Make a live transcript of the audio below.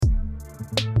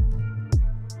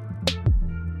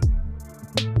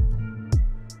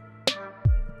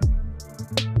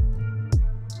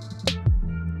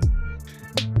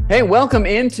Hey, welcome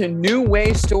into New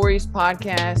Way Stories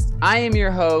podcast. I am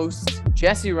your host,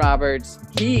 Jesse Roberts.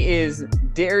 He is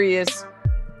Darius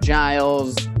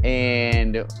Giles,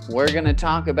 and we're going to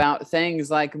talk about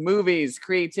things like movies,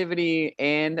 creativity,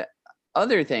 and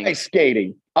other things. Ice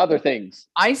skating, other things.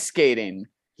 Ice skating.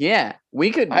 Yeah,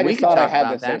 we could. I we just could thought I talk had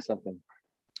about to say that.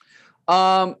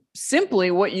 something. Simply,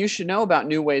 what you should know about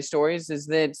New Way Stories is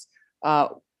that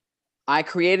I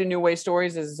created New Way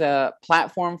Stories as a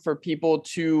platform for people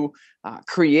to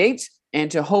create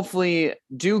and to hopefully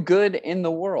do good in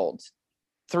the world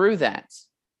through that.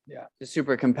 Yeah. The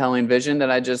super compelling vision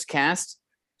that I just cast.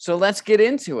 So let's get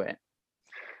into it.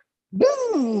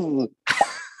 Boo!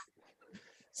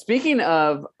 Speaking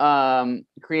of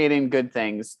creating good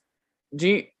things,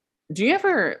 do you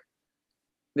ever,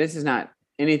 this is not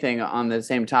anything on the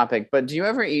same topic, but do you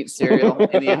ever eat cereal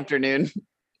in the afternoon?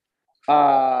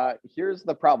 Here's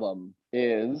the problem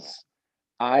is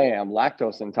I am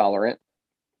lactose intolerant,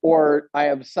 or I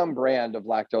have some brand of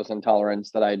lactose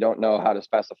intolerance that I don't know how to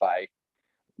specify.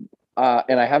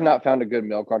 And I have not found a good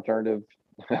milk alternative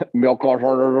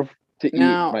to eat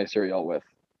my cereal with.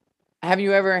 Have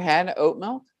you ever had oat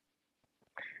milk?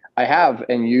 I have,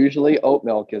 and usually oat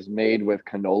milk is made with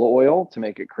canola oil to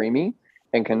make it creamy,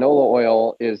 and canola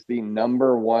oil is the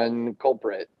number one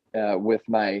culprit with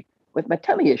my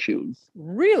tummy issues.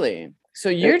 Really? So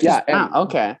you're just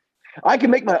okay. I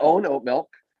can make my own oat milk,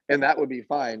 and that would be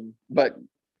fine. But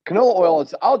canola oil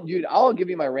is I'll give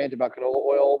you my rant about canola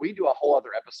oil. We do a whole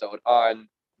other episode on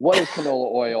what is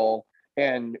canola oil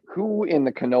and who in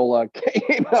the canola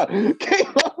came up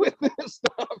with this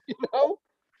stuff, you know?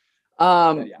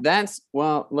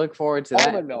 Look forward to that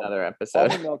in another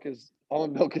episode.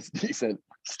 Almond milk is decent.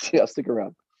 Yeah, stick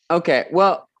around. Okay.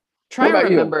 Well, try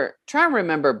and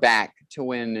remember back to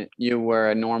when you were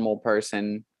a normal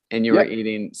person and you were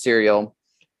eating cereal.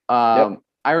 I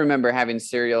remember having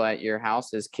cereal at your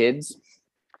house as kids.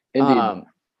 Indeed.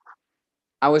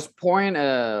 I was pouring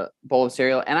a bowl of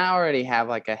cereal, and I already have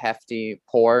like a hefty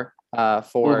pour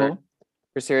for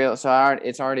cereal, so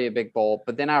it's already a big bowl.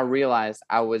 But then I realized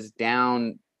I was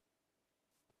down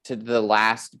to the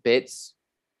last bits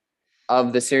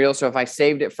of the cereal. So if I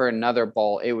saved it for another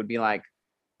bowl, it would be like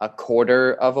a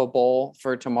quarter of a bowl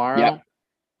for tomorrow.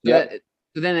 So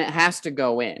then it has to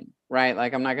go in, right?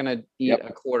 Like I'm not going to eat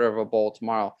a quarter of a bowl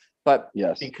tomorrow. But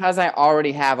because I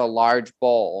already have a large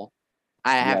bowl,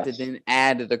 I have to then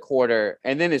add the quarter,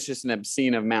 and then it's just an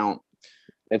obscene amount.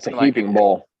 It's a heaping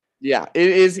bowl. Yeah, it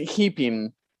is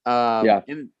heaping.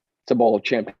 It's a bowl of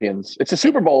champions. It's a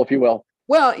Super Bowl, if you will.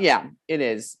 Well, yeah, it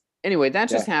is. Anyway, that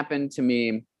just happened to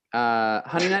me.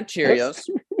 Honey Nut Cheerios.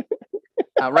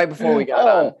 Right before we got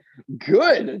on.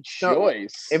 Good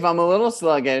choice. So if I'm a little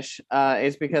sluggish,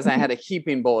 it's because I had a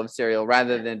heaping bowl of cereal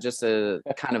rather than just a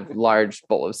kind of large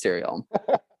bowl of cereal.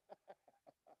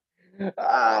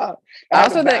 I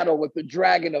also battle with the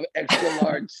dragon of extra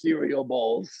large cereal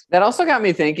bowls. That also got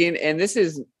me thinking, and this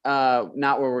is not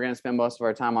where we're going to spend most of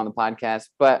our time on the podcast,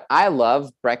 but I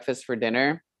love breakfast for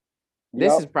dinner.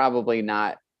 This is probably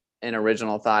not an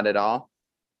original thought at all.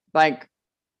 Like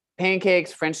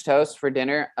pancakes, French toast for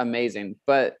dinner, amazing.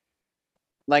 But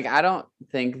like, I don't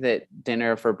think that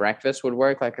dinner for breakfast would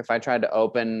work. Like if I tried to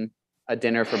open a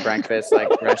dinner for breakfast,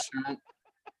 like restaurant,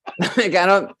 like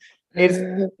it's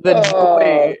the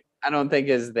joy I don't think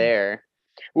is there.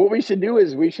 What we should do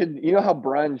is you know how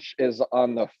brunch is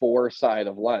on the fore side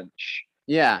of lunch.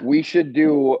 Yeah. We should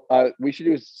do a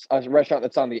restaurant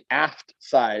that's on the aft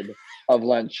side of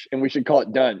lunch, and we should call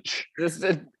it Dunch. This is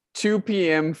a 2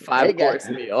 p.m. 5-course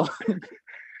meal.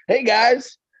 Hey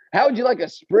guys, how would you like a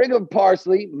sprig of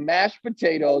parsley, mashed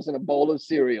potatoes, and a bowl of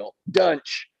cereal?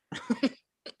 Dunch.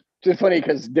 Just funny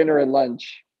because dinner and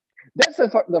lunch. That's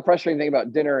the frustrating thing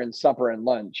about dinner and supper and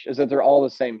lunch is that they're all the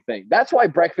same thing. That's why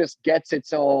breakfast gets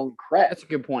its own cred. That's a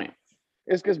good point.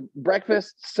 It's because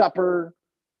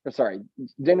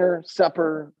dinner,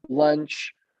 supper,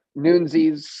 lunch,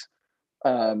 noonsies,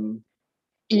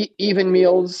 even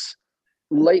meals,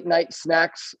 late night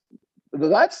snacks.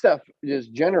 That stuff is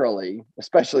generally,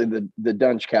 especially the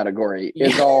Dunch category,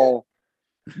 is all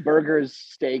burgers,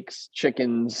 steaks,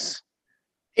 chickens.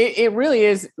 It really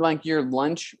is like your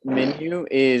lunch menu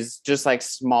is just like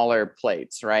smaller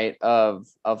plates, right? Of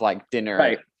like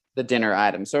dinner, the dinner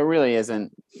item. So it really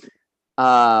isn't.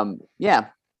 Well,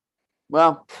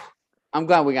 I'm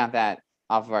glad we got that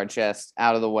off of our chest,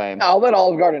 out of the way. I'll let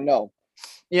Olive Garden know.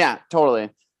 Yeah, totally.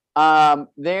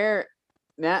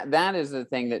 that is the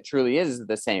thing that truly is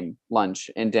the same lunch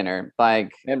and dinner.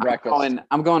 Like and breakfast.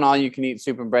 I'm going all you can eat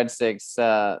soup and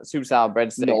breadsticks, soup salad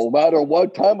breadsticks. No matter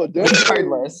what time of day.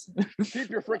 Regardless. Keep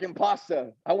your freaking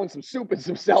pasta. I want some soup and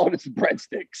some salad and some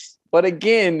breadsticks. But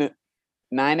again,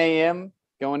 9 a.m.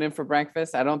 going in for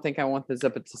breakfast. I don't think I want the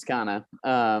Zippa Toscana.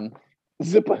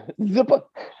 Zippa.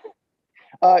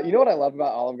 You know what I love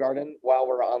about Olive Garden, while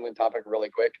we're on the topic really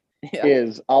quick,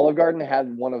 is Olive Garden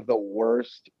had one of the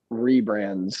worst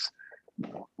rebrands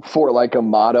for like a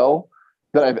motto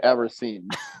that I've ever seen.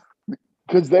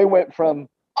 Because they went from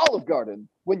Olive Garden,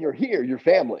 when you're here, your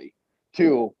family,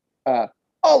 to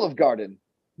Olive Garden,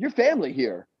 your family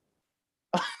here.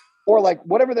 Or like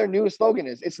whatever their new slogan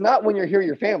is. It's not when you're here,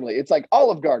 your family. It's like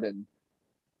Olive Garden,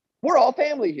 we're all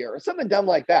family here. Or something dumb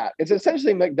like that. It's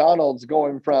essentially McDonald's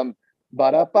going from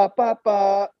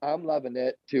ba-da-ba-ba-ba, I'm loving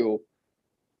it, to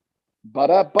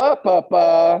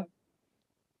ba-da-ba-ba-ba,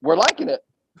 we're liking it.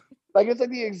 Like, it's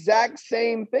like the exact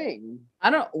same thing.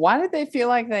 Why did they feel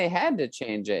like they had to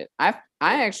change it? I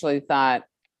actually thought,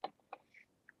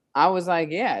 I was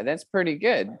like, yeah, that's pretty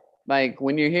good. Like,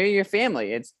 when you're here, your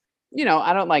family, it's,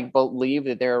 I don't like believe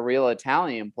that they're a real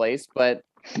Italian place, but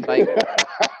like,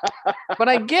 but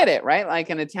I get it, right? Like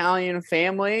an Italian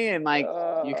family, and like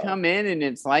you come in and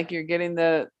it's like you're getting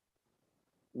the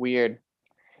weird.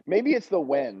 Maybe it's the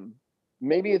when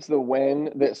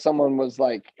that someone was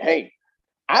like, hey,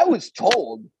 I was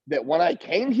told that when I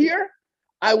came here,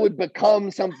 I would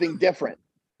become something different.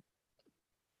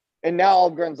 And now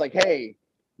Olive Garden's like, hey,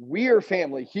 we're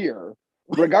family here.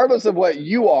 Regardless of what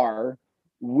you are,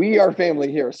 we are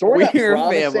family here. So we're not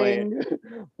promising.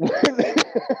 Family.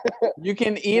 You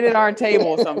can eat at our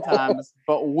table sometimes,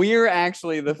 but we're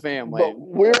actually the family. But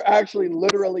we're actually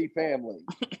literally family.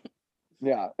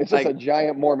 Yeah, it's just like, a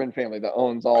giant Mormon family that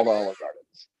owns all the Olive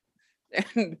Gardens.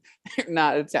 And they're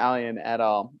not Italian at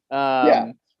all.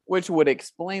 Which would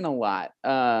explain a lot.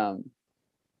 It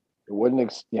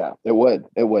wouldn't. It would.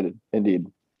 It would indeed.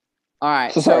 All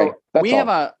right. So we have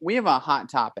a hot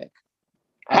topic.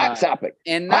 Hot topic.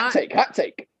 And hot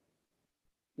take.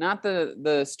 Not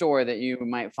the store that you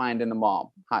might find in the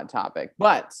mall. Hot topic.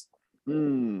 But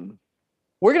we're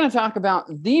going to talk about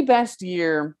the best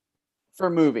year for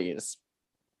movies.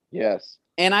 Yes.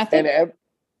 And I think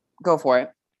go for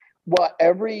it. Well,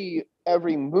 every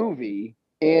movie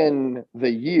in the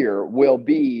year will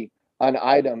be an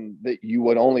item that you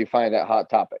would only find at Hot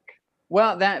Topic.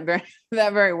 Well, that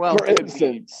very well. For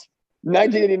instance,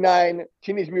 1989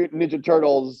 Teenage Mutant Ninja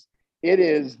Turtles. It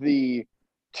is the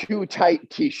Too Tight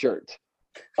T-shirt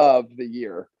of the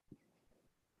year.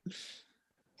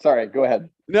 Sorry, go ahead.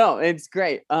 No, it's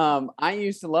great. I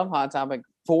used to love Hot Topic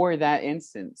for that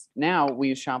instance. Now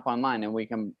we shop online and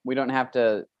we don't have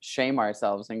to shame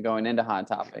ourselves in going into Hot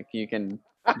Topic. You can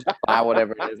just buy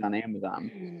whatever it is on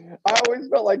Amazon. I always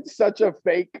felt like such a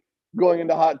fake going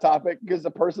into Hot Topic because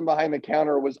the person behind the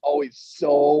counter was always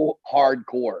so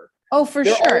hardcore. Oh,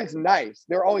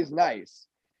 They're always nice.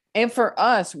 And for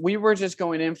us, we were just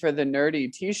going in for the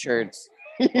nerdy t-shirts,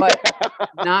 but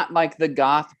not like the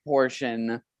goth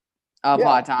portion of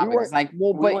Hot Topic. It's like,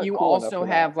 but you also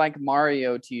have like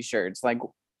Mario t-shirts. Like,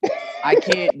 I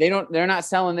can't, they're not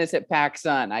selling this at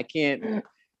PacSun. I can't.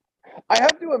 I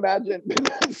have to imagine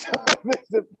this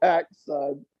at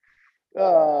PacSun.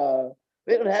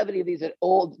 They don't have any of these at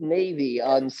Old Navy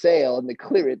on sale in the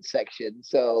clearance section.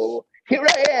 So here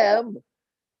I am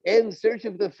in search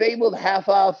of the fabled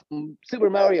half-off Super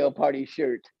Mario Party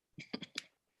shirt.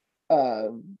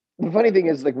 The funny thing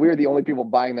is, like, we're the only people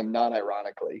buying them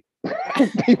non-ironically.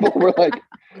 People were like,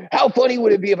 how funny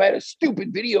would it be if I had a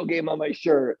stupid video game on my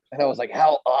shirt? And I was like,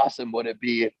 how awesome would it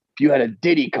be if you had a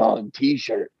Diddy Kong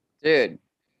t-shirt? Dude,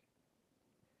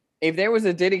 if there was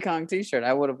a Diddy Kong t-shirt,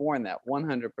 I would have worn that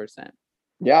 100%.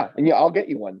 Yeah, and I'll get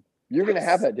you one. You're going to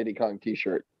have that Diddy Kong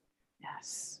t-shirt.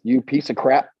 Yes. You piece of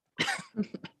crap.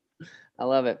 I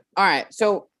love it. All right,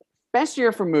 so best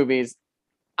year for movies.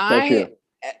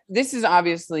 This is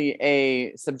obviously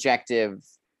a subjective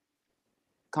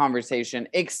conversation,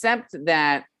 except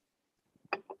that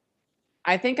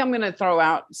I think I'm going to throw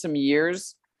out some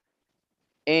years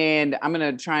and I'm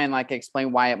going to try and like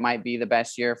explain why it might be the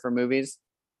best year for movies.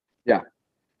 Yeah.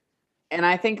 And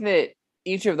I think that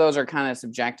each of those are kind of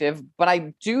subjective, but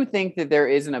I do think that there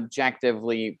is an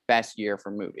objectively best year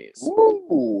for movies.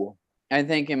 Ooh. I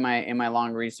think in my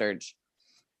long research.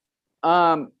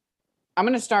 I'm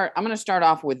going to start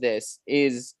off with this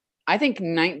is I think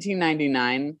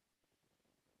 1999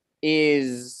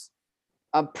 is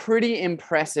a pretty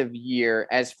impressive year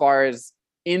as far as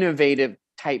innovative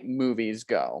type movies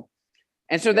go.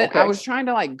 And so that I was trying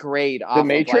to like grade off The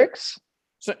Matrix?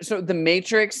 So The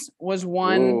Matrix was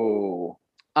one. Ooh.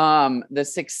 The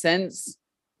Sixth Sense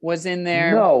was in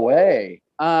there. No way.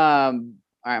 All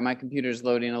right, my computer's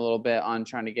loading a little bit on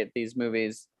trying to get these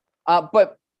movies.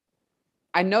 But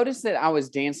I noticed that I was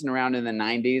dancing around in the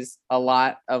 90s a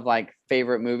lot of like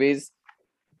favorite movies.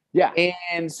 Yeah.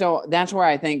 And so that's where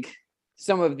I think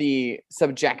some of the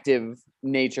subjective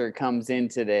nature comes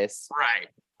into this.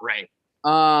 Right.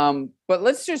 But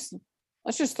let's just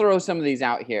throw some of these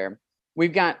out here.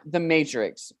 We've got The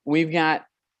Matrix. We've got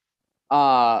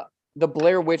The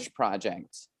Blair Witch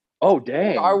Project. Oh,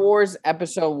 dang. Star Wars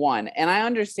Episode 1. And I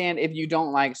understand if you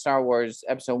don't like Star Wars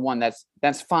Episode 1,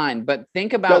 that's fine. But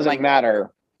think about doesn't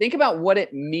matter. Think about what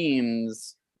it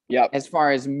means as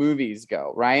far as movies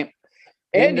go, right?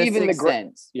 And even the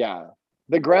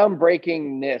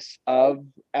groundbreakingness of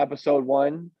Episode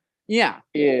 1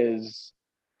 is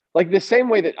like the same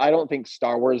way that I don't think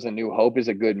Star Wars A New Hope is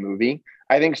a good movie.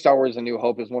 I think Star Wars A New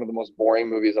Hope is one of the most boring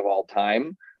movies of all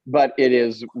time, but it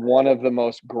is one of the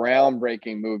most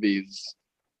groundbreaking movies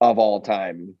of all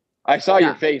time. I saw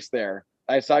your face there.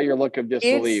 I saw your look of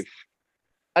disbelief.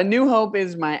 A New Hope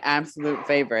is my absolute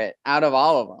favorite out of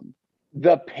all of them.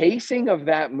 The pacing of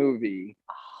that movie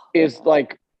is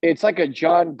like, it's like a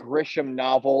John Grisham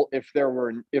novel if there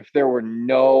were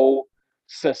no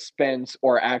suspense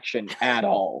or action at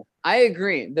all. I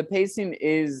agree. The pacing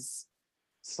is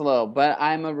slow, but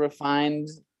I'm a refined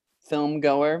film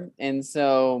goer, and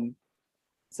so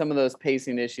some of those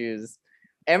pacing issues,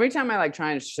 every time I like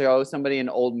try and show somebody an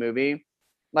old movie,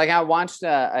 like I watched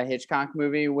a Hitchcock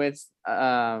movie with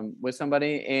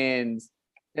somebody, and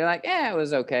they're like, "Yeah, it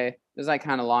was okay. It was like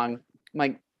kind of long." I'm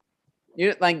like,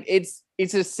 "You like it's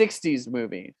a '60s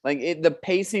movie. Like the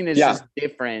pacing is just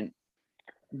different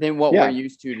than what we're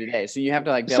used to today. So you have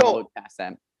to like be able to look past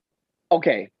that."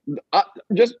 Okay,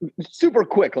 just super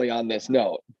quickly on this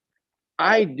note,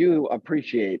 I do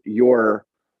appreciate your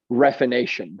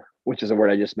refination, which is a word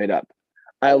I just made up.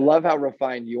 I love how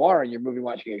refined you are in your movie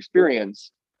watching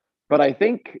experience, but I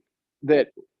think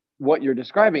that what you're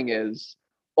describing is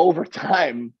over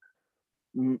time,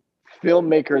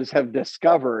 filmmakers have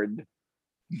discovered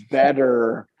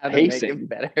better pacing.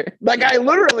 Better. Like I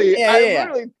literally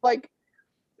like.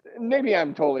 Maybe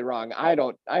I'm totally wrong. I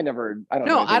don't.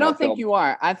 No, I don't think you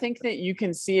are. I think that you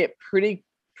can see it pretty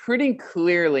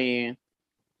clearly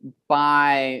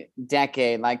by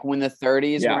decade. Like when the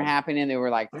 30s were happening, they were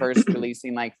like first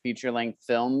releasing like feature length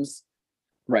films.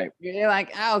 Right. You're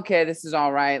like, oh, okay, this is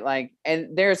all right. Like,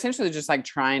 and they're essentially just like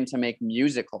trying to make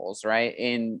musicals, right?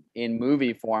 In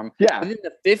movie form. Yeah. But then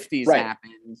the 50s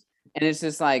happened, and it's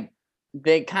just like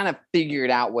they kind of figured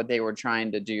out what they were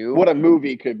trying to do. What a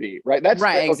movie could be, right? That's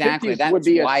right, exactly. That would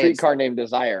be a Streetcar Named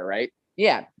Desire, right?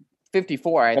 Yeah,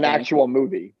 54. I think. An actual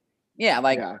movie. Yeah,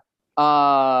 like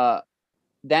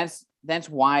that's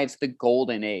why it's the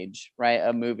golden age, right?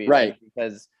 Of movies, right?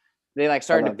 Because they like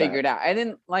started to figure it out. And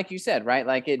then, like you said, right?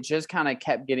 Like it just kind of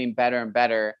kept getting better and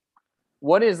better.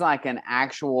 What is like an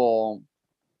actual?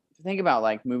 Think about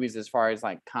like movies as far as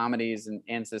like comedies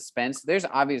and suspense. There's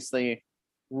obviously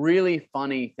really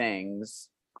funny things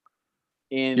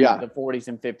in the 40s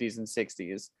and 50s and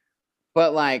 60s,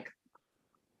 but like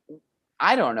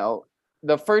I don't know,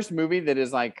 the first movie that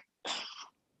is like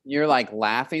you're like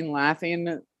laughing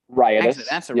right? Actually,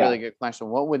 that's a really good question.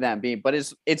 What would that be? But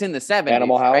it's in the 70s.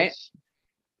 Animal House, right?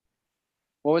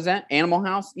 What was that? Animal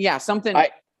House? Yeah, something. I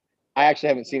actually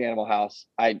haven't seen Animal House.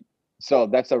 So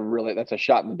that's a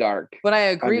shot in the dark. But I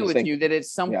agree with you that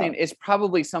it's something. It's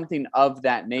probably something of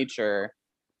that nature.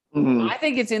 Mm-hmm. I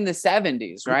think it's in the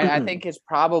 70s, right? I think it's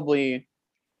probably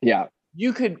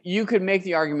You could make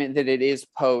the argument that it is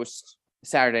post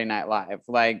Saturday Night Live.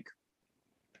 Like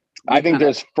I think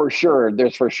there's for sure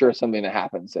something that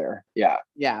happens there. Yeah.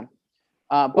 Yeah.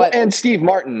 And Steve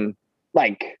Martin,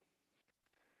 like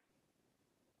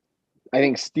I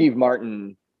think Steve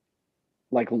Martin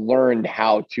like learned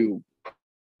how to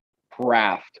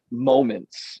craft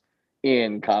moments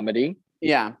in comedy.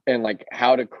 Yeah. And like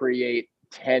how to create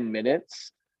 10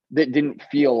 minutes that didn't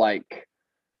feel like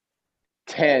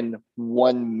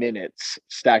 1 minutes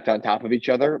stacked on top of each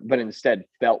other, but instead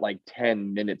felt like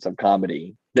 10 minutes of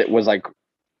comedy that was like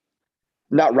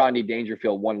not Rodney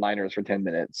Dangerfield one-liners for 10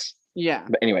 minutes. Yeah.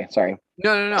 But anyway, sorry.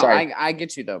 No. Sorry. I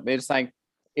get you though. It's like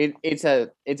it's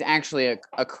actually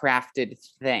a crafted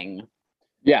thing.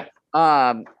 Yeah.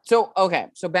 So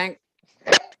back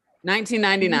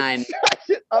 1999.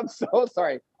 I'm so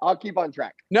sorry. I'll keep on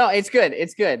track. No, it's good.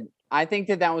 It's good. I think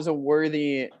that was a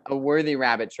worthy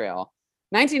rabbit trail.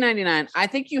 1999. I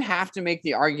think you have to make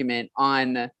the argument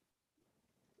on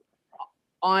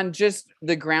just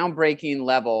the groundbreaking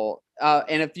level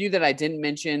and a few that I didn't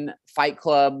mention: Fight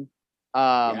Club,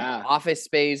 Office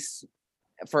Space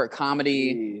for a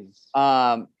comedy,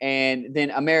 and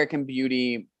then American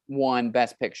Beauty won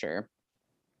Best Picture.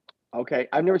 Okay,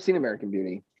 I've never seen American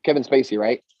Beauty. Kevin Spacey,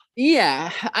 right?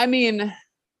 Yeah, I mean,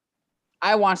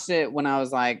 I watched it when I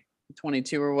was like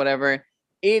 22 or whatever.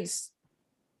 It's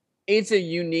a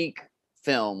unique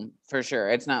film for sure.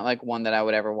 It's not like one that I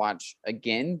would ever watch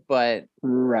again, but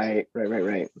right.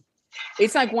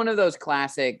 It's like one of those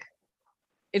classic.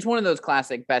 It's one of those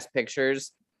classic Best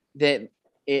Pictures that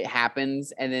it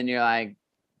happens, and then you're like,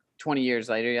 20 years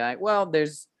later, you're like, well,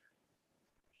 there's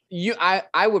you.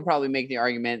 I would probably make the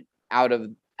argument out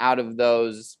of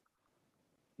those,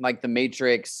 like The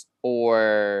Matrix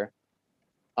or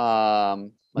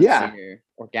let's see here,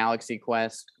 or Galaxy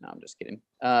Quest. No, I'm just kidding.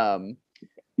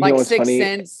 Like Sixth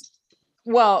Sense.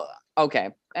 Well,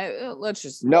 okay. Let's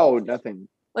just nothing.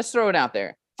 Let's throw it out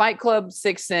there. Fight Club,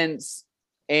 Sixth Sense,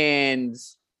 and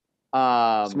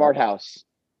Smart House,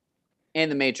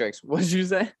 and The Matrix. What did you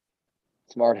say?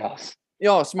 Smart House.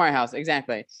 Oh, Smart House.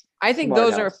 Exactly. I think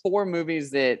those are 4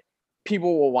 movies that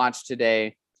people will watch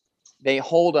today. They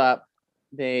hold up.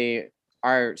 They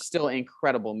are still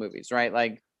incredible movies, right?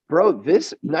 Like, bro,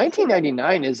 this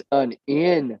 1999 is an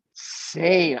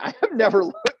insane. I have never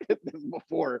looked at this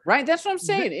before. Right? That's what I'm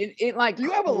saying. It like, do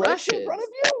you have a list in front of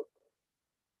you?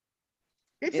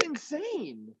 It's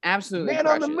insane. Absolutely. Man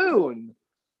on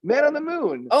the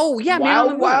Moon. Oh yeah,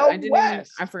 Wild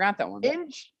West. I forgot that one.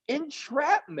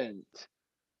 Entrapment.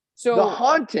 So The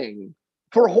Haunting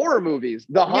for horror movies.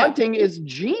 The Haunting is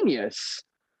genius.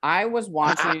 I was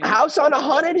watching House on a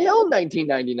Haunted Hill,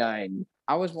 1999.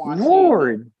 I was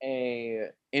watching a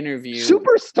interview.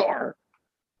 Superstar.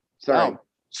 Sorry.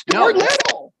 Stuart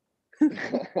Little.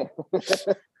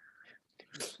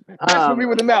 Best movie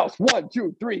with a mouse. 1,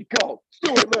 2, 3, go.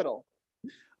 Stuart Little.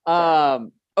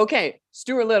 Okay,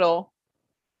 Stuart Little.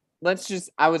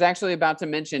 I was actually about to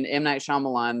mention M. Night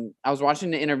Shyamalan. I was watching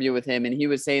the interview with him, and he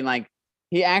was saying, like,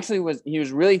 he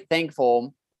was really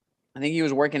thankful. I think he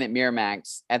was working at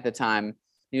Miramax at the time.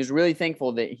 He was really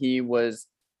thankful that he was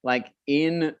like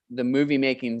in the movie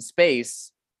making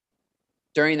space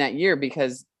during that year,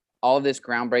 because all this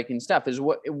groundbreaking stuff is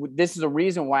this is the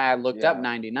reason why I looked up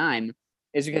 99,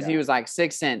 is because he was like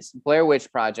Sixth Sense, Blair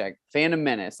Witch Project, Phantom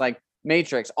Menace, like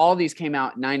Matrix, all these came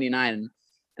out in 99. And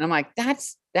I'm like,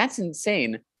 that's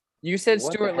insane. You said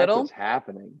what Stuart Little? What's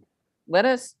happening? Let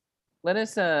us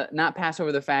not pass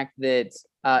over the fact that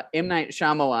M. Night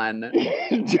Shyamalan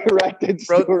directed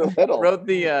Stuart Little. Wrote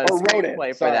the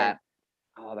screenplay for that.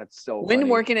 Oh, that's so when funny.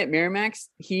 Working at Miramax,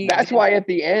 that's why at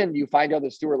the end you find out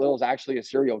that Stuart Little is actually a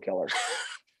serial killer.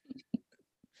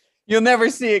 You'll never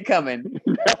see it coming.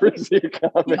 Never see it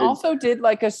coming. He also did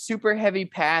like a super heavy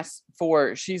pass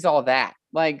for She's All That.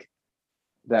 Like,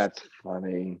 that's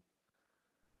funny.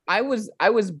 I was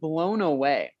blown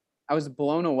away. All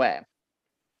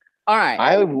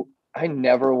right. I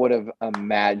never would have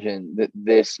imagined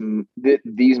that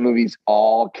these movies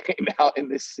all came out in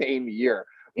the same year.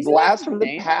 Blast from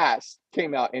the Past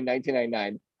came out in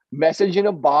 1999. Message in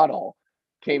a Bottle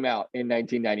came out in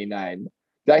 1999.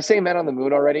 Did I say Men on the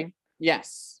Moon already?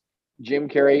 Yes. Jim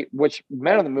Carrey, which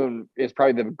Men on the Moon is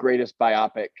probably the greatest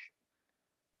biopic,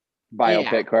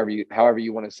 however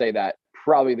you want to say that.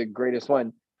 Probably the greatest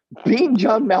one. Being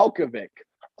John Malkovich.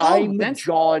 I'm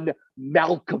John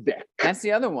Malkovich. That's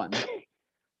the other one.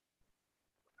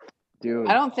 Dude,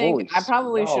 I don't think I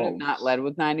probably should have not led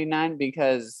with 99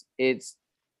 because it's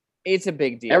a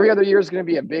big deal. Every other year is going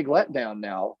to be a big letdown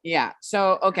now. Yeah.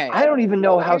 So, okay. I don't even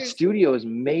know how studios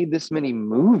made this many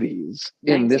movies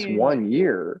in this one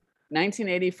year.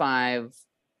 1985.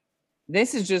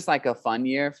 This is just like a fun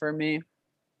year for me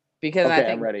because I think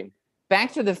I'm ready.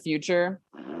 Back to the Future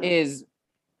is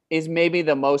maybe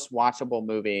the most watchable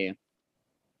movie,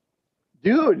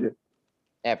 dude,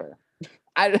 ever.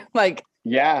 I like.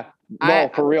 Yeah.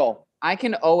 No, for real. I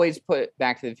can always put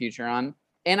Back to the Future on.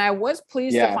 And I was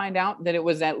pleased to find out that it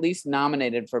was at least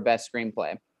nominated for Best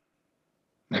Screenplay.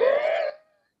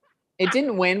 It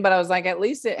didn't win, but I was like, at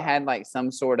least it had like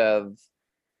some sort of.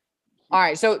 All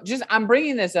right, so I'm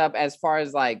bringing this up as far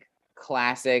as like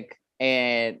classic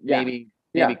and maybe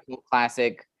cool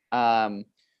classic. So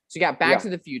you got Back to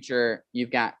the Future.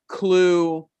 You've got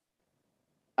Clue,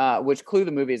 which Clue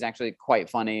the movie is actually quite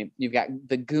funny. You've got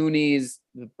The Goonies,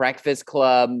 The Breakfast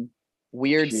Club,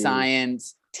 Weird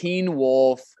Science, Teen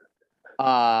Wolf,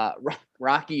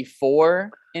 Rocky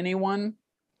IV. Anyone?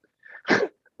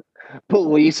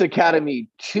 Police Academy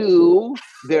 2,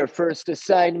 their first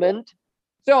assignment.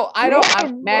 So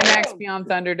Mad Max Beyond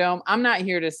Thunderdome. I'm not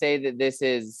here to say that this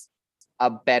is a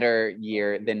better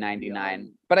year than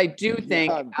 99. But I do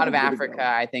think Out of Africa,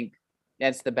 I think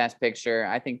that's the best picture.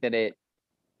 I think that it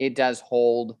does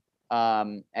hold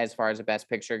as far as the best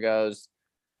picture goes.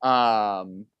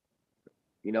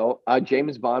 You know, a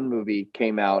James Bond movie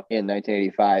came out in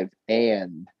 1985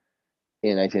 and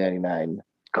in 1999.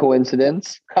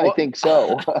 Coincidence? I think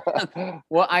so.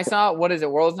 Well, I saw, what is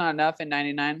it? World's Not Enough in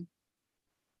 99?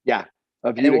 Yeah.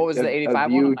 And then what was the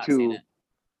 85 one? I'm not seeing it.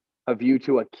 A View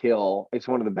to a Kill. It's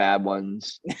one of the bad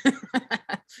ones.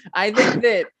 I think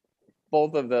that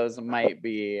both of those might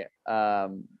be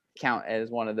count as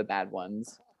one of the bad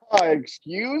ones.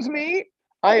 Excuse me?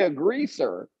 I agree,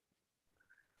 sir.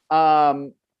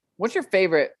 What's your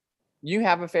favorite? You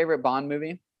have a favorite Bond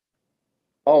movie?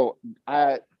 Oh,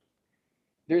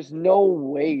 there's no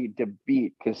way to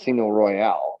beat Casino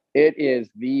Royale. It is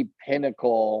the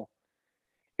pinnacle.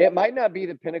 It might not be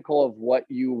the pinnacle of what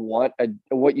you want,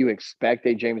 what you expect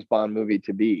a James Bond movie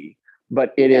to be,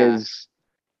 but it is,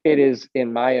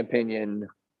 in my opinion,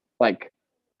 like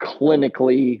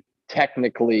clinically,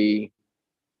 technically,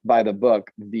 by the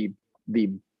book, the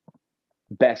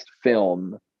best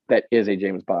film that is a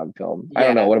James Bond film. Yeah. I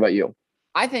don't know. What about you?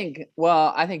 I think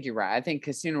you're right. I think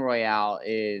Casino Royale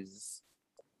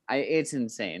it's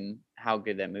insane how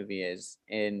good that movie is.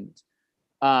 And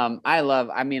I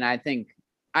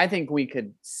think we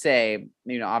could say,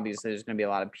 you know, obviously there's going to be a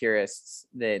lot of purists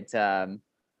that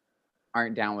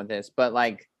aren't down with this, but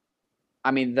like,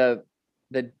 I mean, the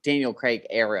Daniel Craig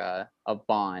era of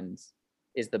Bond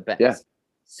is the best. Yeah.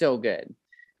 So good.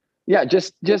 Yeah,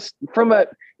 just from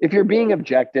if you're being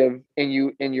objective and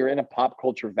you're in a pop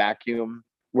culture vacuum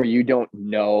where you don't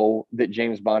know that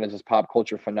James Bond is this pop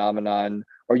culture phenomenon,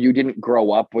 or you didn't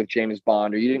grow up with James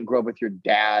Bond, or you didn't grow up with your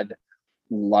dad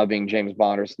loving James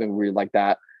Bond or something weird like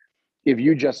that. If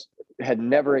you just had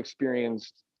never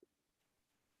experienced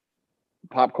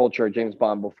pop culture or James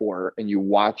Bond before, and you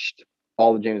watched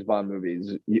all the James Bond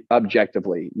movies,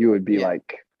 objectively, you would be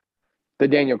like the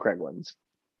Daniel Craig ones.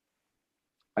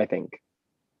 I think,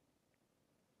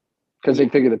 because they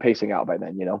figure the pacing out by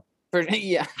then, you know.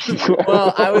 Yeah.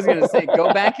 Well, I was gonna say,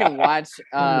 go back and watch.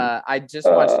 I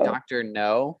just watched Dr.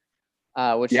 No,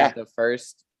 which is the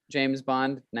first James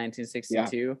Bond,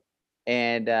 1962,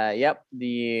 and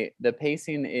the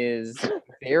pacing is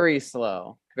very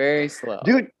slow,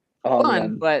 dude.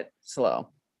 Fun, but slow.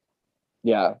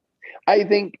 Yeah, I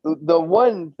think the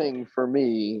one thing for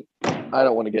me, I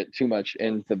don't want to get too much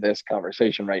into this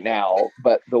conversation right now,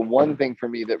 but the one thing for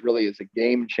me that really is a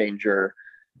game changer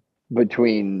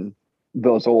between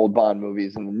those old Bond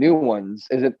movies and the new ones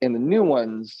is that in the new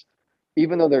ones,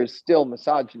 even though there's still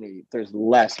misogyny, there's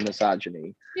less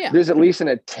misogyny. Yeah. There's at least an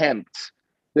attempt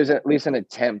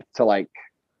to like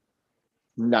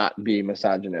not be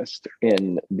misogynist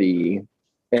in the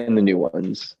new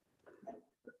ones.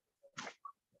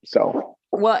 So,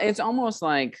 well, it's almost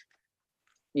like,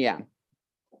 yeah,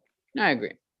 I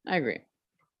agree.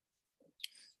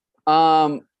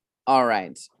 All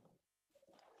right.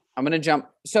 I'm going to jump.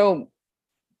 So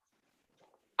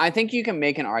I think you can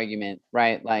make an argument,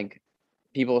 right? Like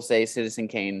people say Citizen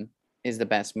Kane is the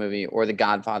best movie or The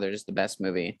Godfather is the best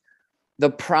movie. The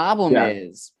problem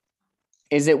is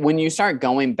that when you start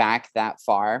going back that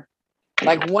far,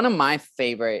 like one of my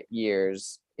favorite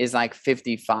years is like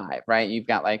 55, right? You've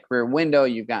got like Rear Window,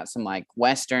 you've got some like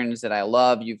Westerns that I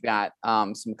love. You've got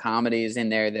some comedies in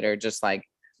there that are just like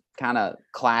kind of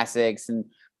classics.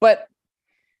 But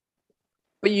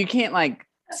you can't like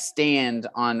stand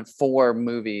on 4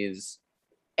 movies.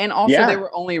 And also they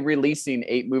were only releasing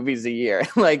 8 movies a year.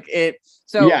 Like it.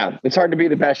 So yeah, it's hard to be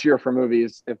the best year for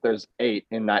movies if there's 8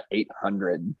 and not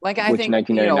 800. Like I think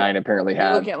 1999 apparently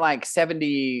had. Look at like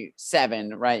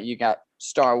 77, right? You got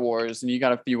Star Wars and you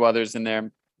got a few others in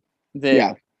there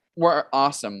that were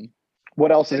awesome.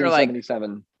 What else is in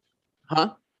 77?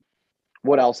 Huh?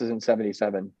 What else is in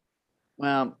 77?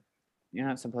 Well, you're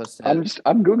not supposed to. I'm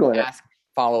Googling ask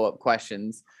follow-up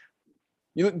questions.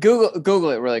 You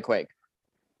Google it really quick.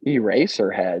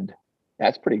 Eraserhead.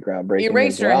 That's pretty groundbreaking.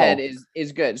 Eraserhead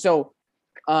is good. So,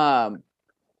 I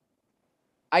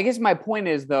guess my point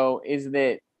is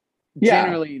that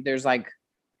generally there's like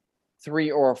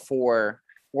 3 or 4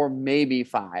 or maybe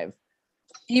 5,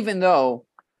 even though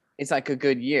it's like a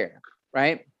good year,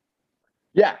 right?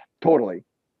 Yeah, totally.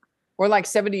 Or like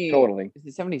 70. Totally. Is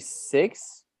it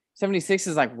 76? 76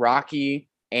 is like Rocky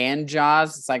and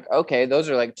Jaws. It's like, okay, those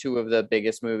are like 2 of the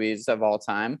biggest movies of all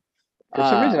time. For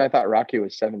some reason, I thought Rocky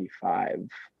was 75.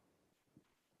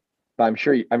 But I'm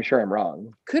sure I'm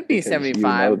wrong. Could be 75. You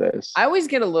know this. I always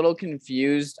get a little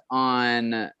confused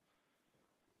on.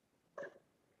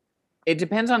 It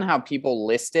depends on how people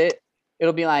list it.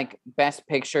 it'll be like Best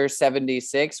Picture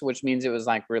 76, which means it was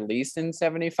like released in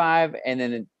 75 and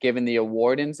then given the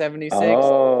award in 76.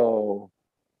 Oh,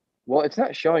 well, it's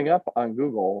not showing up on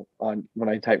Google on when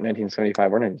I type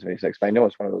 1975 or 1976, but I know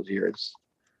it's one of those years.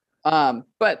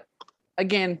 But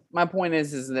again, my point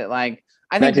is that like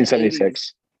I think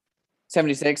 1976.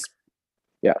 76.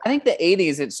 Yeah. I think the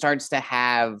 80s it starts to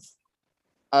have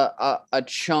a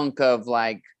chunk of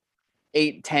like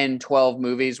 8, 10, 12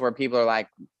 movies where people are like,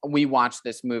 we watch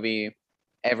this movie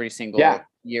every single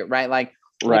year, right? Like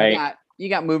you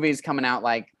got movies coming out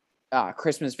like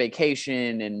Christmas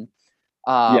Vacation and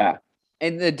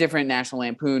and the different National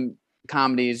Lampoon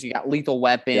comedies. You got Lethal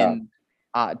Weapon,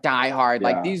 Die Hard,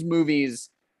 like these movies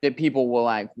that people will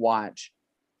like watch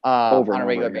over on a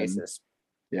regular basis.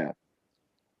 Yeah.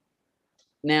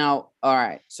 Now, all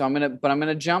right. So I'm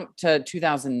gonna jump to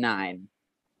 2009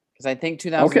 because I think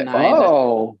 2009.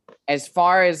 Oh, as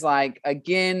far as like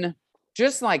again,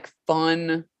 just like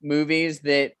fun movies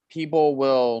that people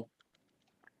will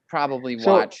probably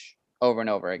watch over and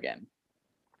over again.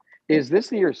 Is this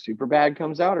the year Superbad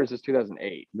comes out, or is this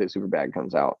 2008 that Superbad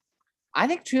comes out? I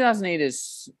think 2008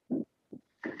 is.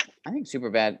 I think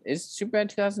Superbad is Superbad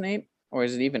 2008, or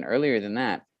is it even earlier than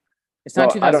that? It's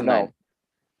not 2009. I don't know.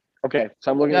 Okay,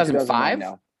 so I'm looking at 2005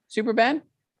 now. Superbad?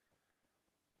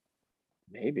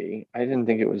 Maybe. I didn't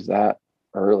think it was that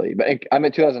early, but I'm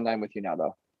at 2009 with you now,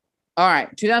 though. All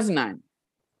right, 2009.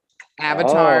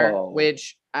 Avatar,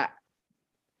 which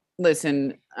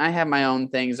listen, I have my own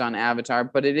things on Avatar,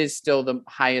 but it is still the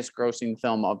highest grossing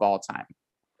film of all time.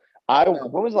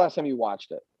 When was the last time you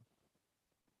watched it?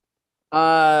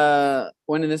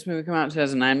 When did this movie come out?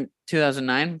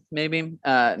 2009, maybe?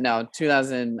 No,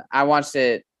 2000. I watched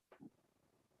it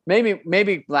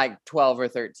maybe like 12 or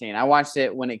 13. I watched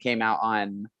it when it came out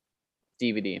on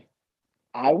DVD.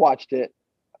 I watched it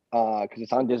because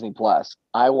it's on Disney Plus.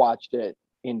 I watched it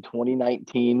in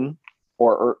 2019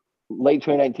 or late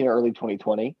 2019 or early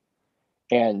 2020,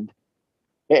 and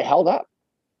it held up.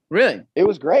 Really? It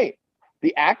was great.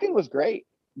 The acting was great.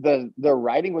 The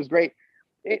writing was great.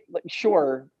 It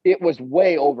was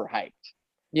way overhyped.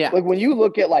 Yeah. Like when you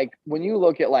look at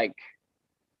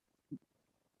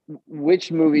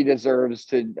which movie deserves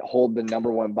to hold the number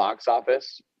one box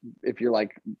office, if you're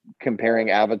like comparing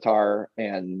Avatar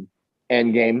and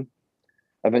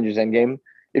Avengers Endgame,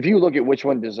 if you look at which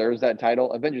one deserves that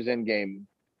title, Avengers Endgame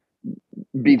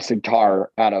beats the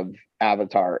tar out of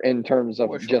Avatar in terms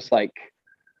of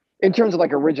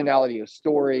originality of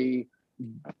story,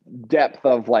 depth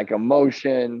of like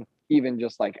emotion, even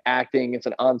just like acting. It's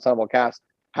an ensemble cast.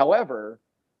 However,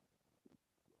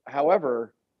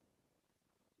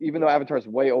 even though Avatar is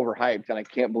way overhyped, and I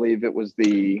can't believe it was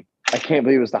the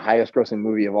highest grossing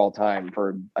movie of all time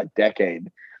for a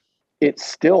decade, it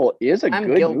still is good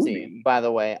movie. By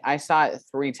the way, I saw it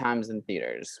 3 times in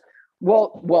theaters.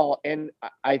 Well, and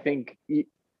I think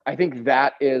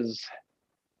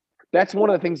that's one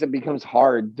of the things that becomes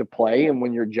hard to play, and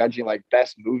when you're judging like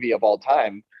best movie of all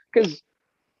time, because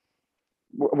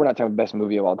we're not talking best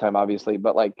movie of all time, obviously,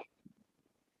 but like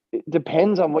it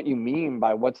depends on what you mean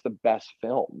by what's the best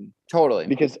film. Totally.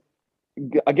 Because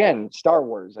again, Star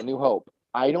Wars, A New Hope,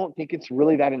 I don't think it's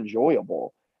really that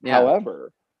enjoyable. Yeah.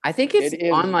 However, I think it's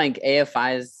on like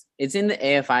AFI's, it's in the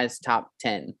AFI's top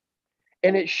 10.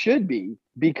 And it should be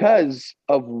because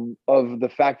of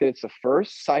the fact that it's the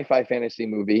first sci-fi fantasy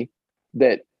movie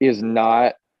that is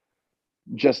not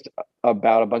just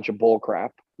about a bunch of bull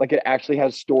crap. Like it actually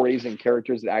has stories and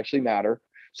characters that actually matter.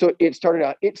 So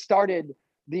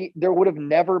there would have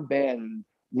never been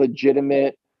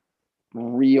legitimate,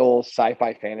 real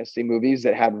sci-fi fantasy movies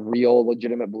that had real,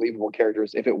 legitimate, believable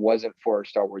characters if it wasn't for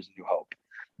Star Wars: A New Hope.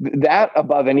 That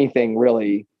above anything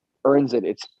really earns it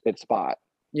its spot.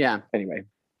 Yeah. Anyway,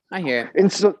 I hear it.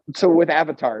 And so with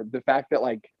Avatar, the fact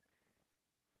that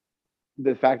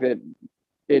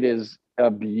it is a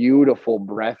beautiful,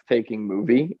 breathtaking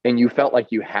movie, and you felt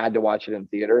like you had to watch it in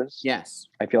theaters. Yes.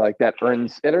 I feel like that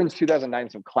earns 2009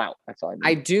 some clout. That's all I mean.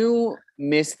 I do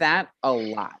miss that a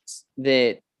lot.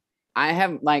 That I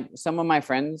have like some of my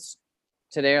friends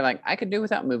today are like, I could do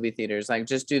without movie theaters. Like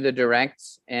just do the direct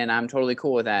and I'm totally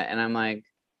cool with that. And I'm like,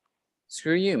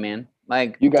 screw you, man.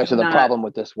 Like you guys are the problem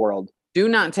with this world. Do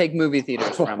not take movie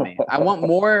theaters from me. I want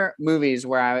more movies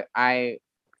where I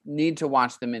need to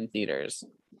watch them in theaters.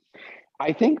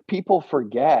 I think people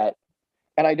forget,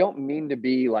 and I'm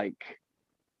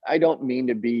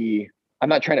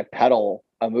not trying to peddle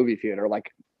a movie theater.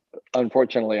 Like,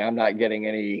 unfortunately, I'm not getting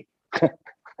any,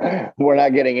 we're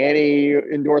not getting any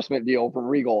endorsement deal from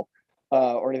Regal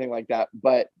or anything like that.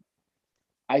 But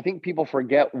I think people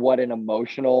forget what an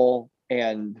emotional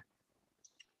and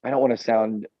I don't want to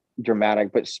sound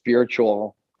dramatic, but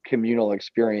spiritual communal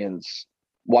experience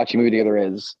watching a movie together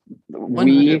is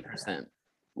 100%.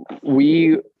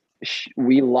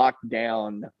 we locked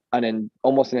down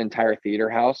almost an entire theater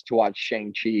house to watch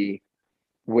Shang-Chi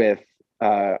with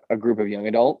a group of young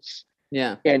adults.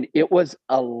 Yeah. And it was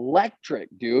electric,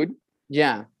 dude.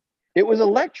 Yeah. It was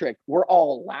electric. We're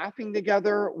all laughing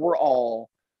together. We're all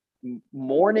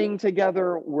mourning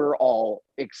together. We're all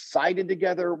excited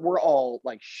together. We're all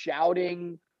like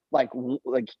shouting, like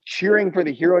cheering for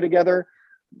the hero together.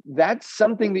 That's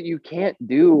something that you can't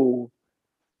do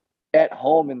at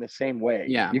home in the same way.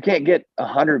 Yeah. You can't get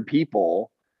 100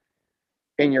 people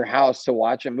in your house to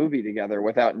watch a movie together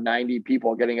without 90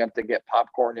 people getting up to get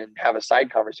popcorn and have a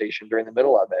side conversation during the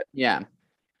middle of it. Yeah.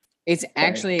 It's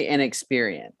actually an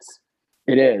experience.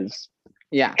 It is.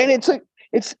 Yeah. And it's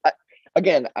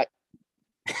again,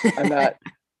 I'm not,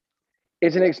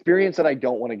 it's an experience that I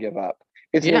don't want to give up.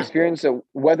 It's an experience that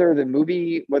whether the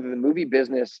movie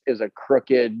business is a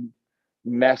crooked,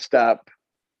 messed up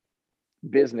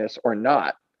business or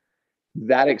not,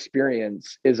 that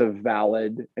experience is a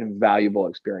valid and valuable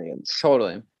experience.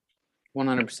 Totally.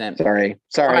 100%. Sorry.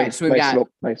 All right, so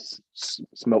my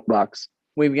smoke box.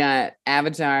 We've got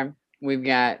Avatar. We've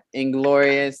got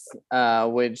Inglourious,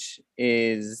 which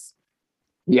is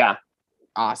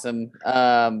awesome.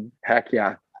 Heck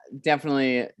yeah.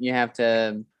 Definitely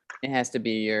it has to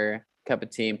be your cup of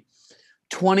tea.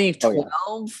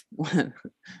 2012.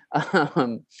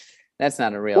 That's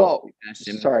not a real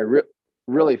question. Sorry,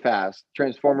 really fast.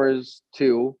 Transformers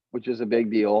 2, which is a big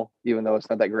deal, even though it's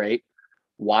not that great.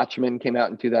 Watchmen came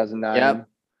out in 2009. Yep.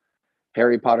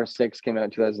 Harry Potter 6 came out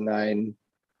in 2009.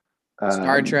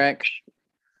 Star Trek.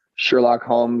 Sherlock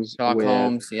Holmes.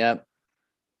 Yep.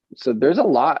 So there's a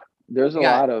lot. There's a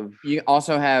lot of. You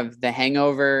also have The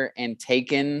Hangover and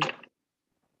Taken.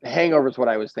 The Hangover is what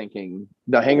I was thinking.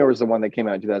 The Hangover is the one that came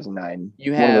out in 2009.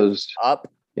 You have one of those,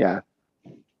 Up. Yeah.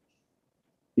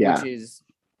 Which is,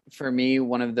 for me,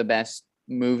 one of the best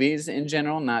movies in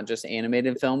general, not just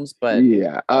animated films, but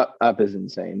Up is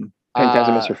insane.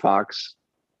 Fantastic Mr. Fox.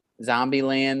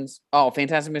 Zombieland. Oh,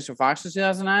 Fantastic Mr. Fox was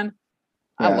 2009.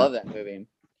 Yeah. I love that movie.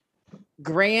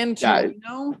 Gran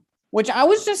Torino, which I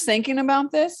was just thinking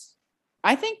about this.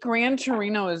 I think Gran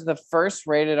Torino is the first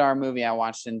rated R movie I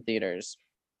watched in theaters.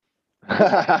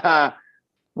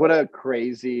 What a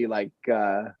crazy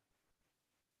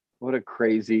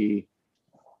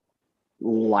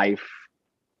life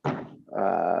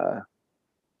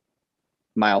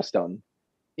milestone.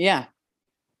 Yeah,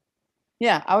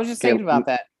 I was just thinking about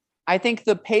that. I think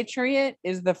The Patriot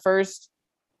is the first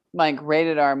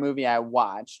rated R movie I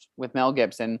watched with Mel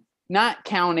Gibson, not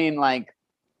counting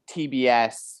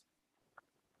TBS.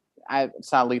 I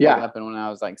saw Lethal Weapon when I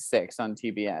was 6 on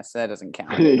TBS. So that doesn't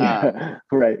count.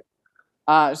 Right.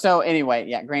 So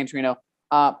anyway, Gran Torino.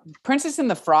 Princess and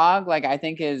the Frog, I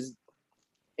think is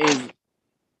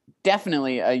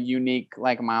definitely a unique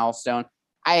milestone.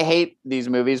 I hate these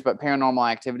movies, but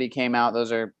Paranormal Activity came out.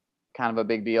 Those are kind of a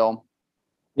big deal.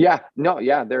 Yeah. No.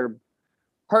 Yeah. They're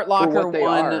Hurt Locker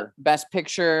won Best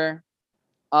Picture.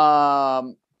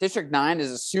 District 9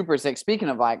 is a super sick. Speaking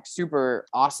of super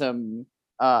awesome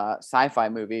sci-fi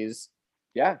movies.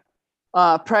 Yeah.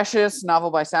 Precious,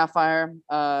 novel by Sapphire,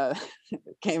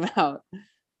 came out.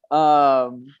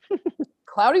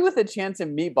 Cloudy with a Chance of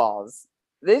Meatballs.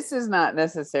 This is not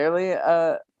necessarily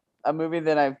a movie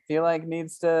that I feel like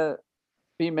needs to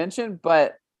be mentioned,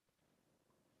 but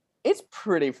it's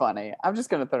pretty funny. I'm just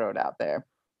going to throw it out there.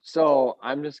 So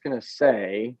I'm just going to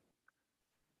say,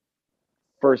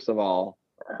 first of all,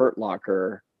 Hurt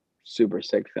Locker, super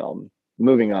sick film.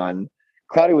 Moving on.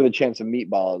 Cloudy with a Chance of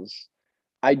Meatballs,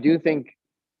 I do think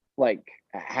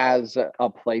has a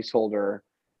placeholder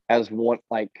as one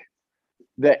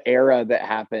the era that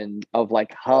happened of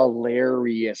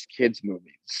hilarious kids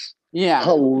movies. Yeah.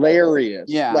 Hilarious.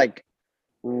 Yeah.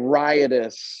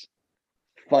 Riotous,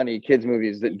 funny kids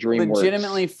movies that DreamWorks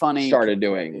legitimately funny started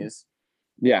doing. Movies.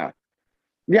 Yeah.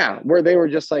 Yeah. Where they were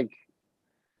just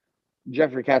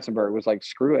Jeffrey Katzenberg was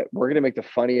screw it. We're going to make the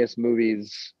funniest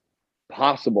movies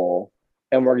possible.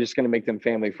 And we're just going to make them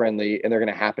family friendly, and they're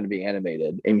going to happen to be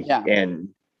animated, and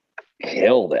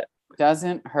killed it.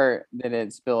 Doesn't hurt that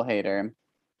it's Bill Hader.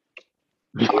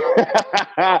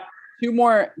 Two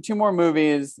more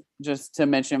movies just to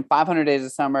mention. 500 Days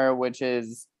of Summer, which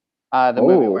is the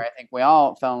movie where I think we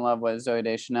all fell in love with Zooey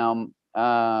Deschanel.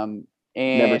 And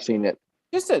never seen it.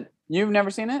 You've never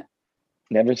seen it?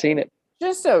 Never seen it.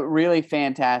 Just a really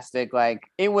fantastic.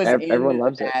 It was everyone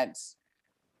loves it.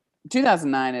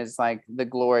 2009 is the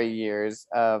glory years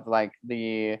of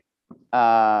the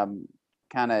kind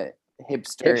of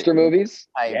hipster movies.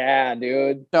 Type. Yeah,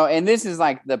 dude. So, and this is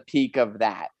like the peak of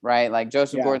that, right? Like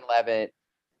Joseph Gordon-Levitt,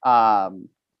 Zooey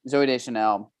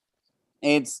Deschanel.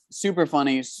 It's super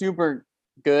funny, super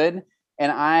good,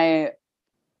 and I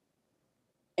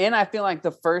feel like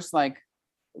the first like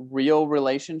real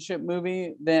relationship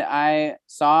movie that I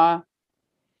saw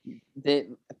that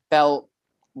felt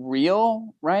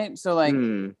real, right? So like,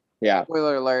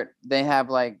 spoiler alert, they have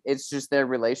like, it's just their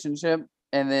relationship,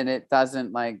 and then it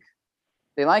doesn't like,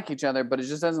 they like each other, but it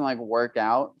just doesn't like work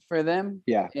out for them.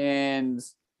 Yeah. And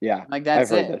yeah, like,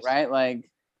 that's it, this. right? Like,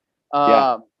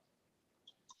 and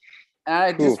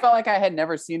I just felt like I had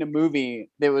never seen a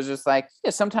movie that was just like,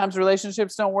 yeah, sometimes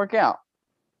relationships don't work out.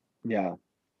 Yeah.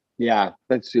 Yeah,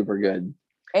 that's super good.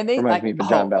 And they reminds like, me of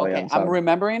John Valley. Okay, I'm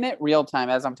remembering it real time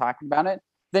as I'm talking about it.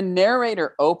 The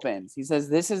narrator opens. He says,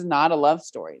 "This is not a love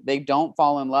story. They don't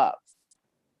fall in love."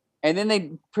 And then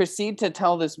they proceed to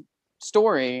tell this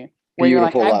story where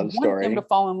Beautiful you're like, love I want story. them to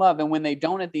fall in love. And when they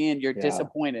don't at the end, you're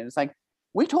disappointed. It's like,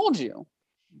 we told you.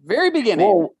 Very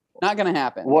beginning. Not going to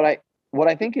happen. What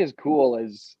I think is cool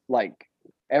is like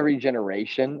every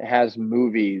generation has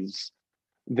movies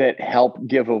that help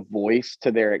give a voice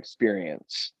to their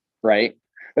experience, right?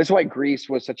 That's why Grease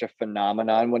was such a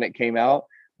phenomenon when it came out,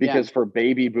 because for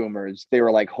baby boomers, they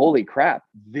were like, holy crap,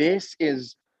 this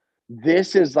is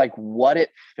like what it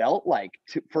felt like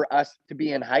for us to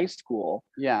be in high school.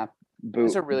 Yeah.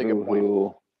 That's a really good point.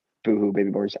 Boo-hoo, baby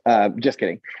boomers. Just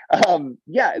kidding.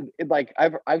 Like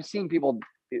I've seen people,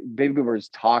 baby boomers,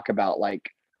 talk about like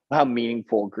how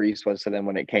meaningful Grease was to them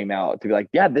when it came out, to be like,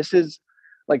 yeah, this is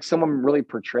like someone really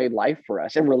portrayed life for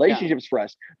us and relationships for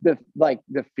us. The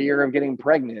fear of getting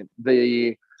pregnant,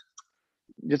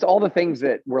 just all the things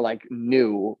that were like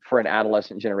new for an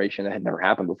adolescent generation that had never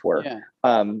happened before.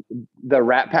 The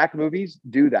Rat Pack movies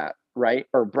do that, right?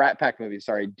 Or Brat Pack movies,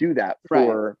 sorry, do that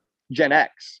for Gen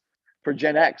X. For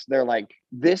Gen X, they're like,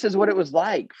 this is what it was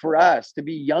like for us to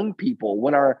be young people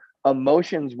when our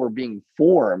emotions were being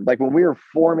formed. Like when we were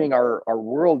forming our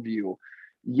worldview.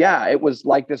 Yeah, it was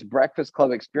like this Breakfast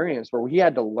Club experience where we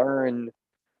had to learn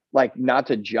like not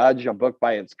to judge a book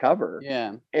by its cover.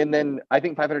 Yeah. And then I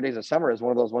think 500 Days of Summer is one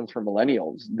of those ones for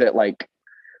millennials that like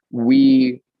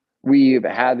we've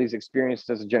had these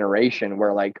experiences as a generation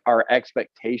where like our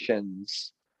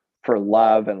expectations for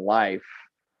love and life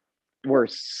were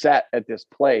set at this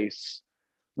place,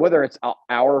 whether it's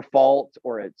our fault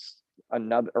or it's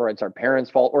our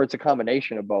parents' fault or it's a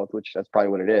combination of both, which that's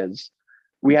probably what it is.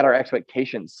 We had our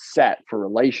expectations set for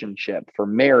relationship, for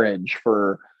marriage,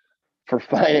 for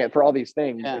finance, for all these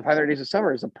things. And 500 Days of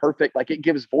Summer is a perfect, like it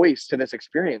gives voice to this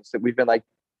experience that we've been like,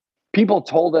 people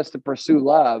told us to pursue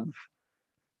love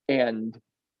and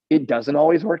it doesn't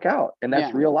always work out. And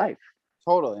that's real life.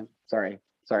 Totally. Sorry.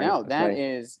 No,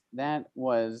 that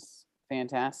was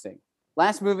fantastic.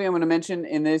 Last movie I'm going to mention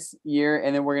in this year,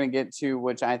 and then we're going to get to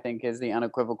which I think is the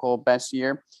unequivocal best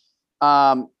year,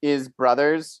 is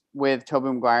Brothers with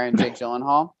Tobey Maguire and Jake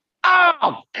Gyllenhaal.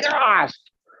 Oh gosh,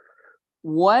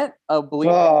 what a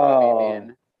bleeping movie,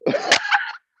 man!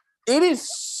 It is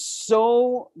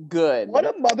so good. What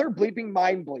a mother bleeping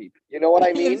mind bleep. You know what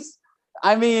I mean?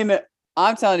 I mean,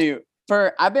 I'm telling you,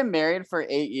 I've been married for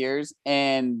 8 years,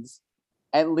 and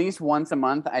at least once a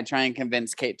month, I try and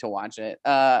convince Kate to watch it.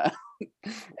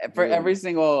 For every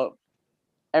single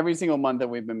month that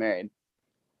we've been married.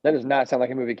 That does not sound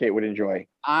like a movie Kate would enjoy.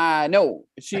 No,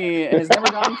 she has never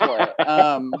gone for it.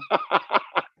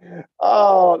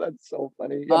 Oh, that's so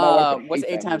funny. Yeah, what's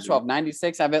 8 times 12?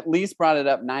 96. I've at least brought it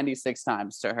up 96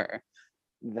 times to her.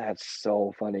 That's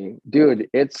so funny, dude.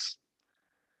 It's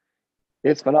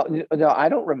phenomenal. No, I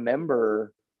don't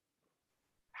remember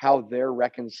how their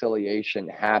reconciliation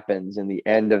happens in the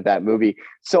end of that movie.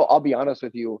 So I'll be honest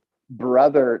with you,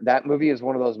 brother, that movie is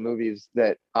one of those movies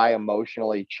that I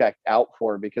emotionally checked out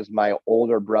for because my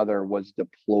older brother was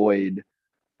deployed,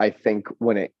 I think,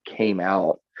 when it came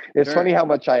out. It's funny how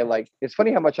much I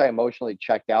emotionally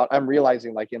checked out. I'm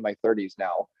realizing like in my 30s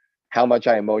now how much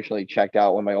I emotionally checked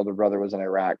out when my older brother was in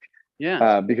Iraq.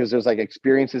 Yeah. Because there's like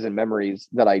experiences and memories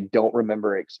that I don't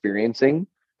remember experiencing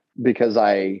because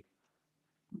I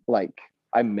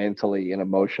mentally and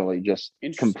emotionally just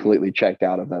completely checked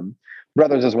out of them.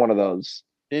 Brothers is one of those.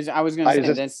 I was going to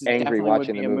say, this definitely would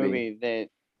be a movie that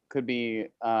could be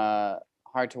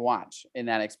hard to watch in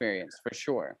that experience for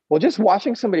sure. Well, just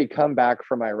watching somebody come back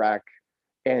from Iraq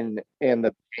and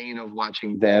the pain of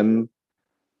watching them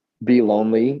be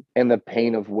lonely and the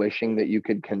pain of wishing that you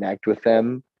could connect with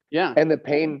them. Yeah. And the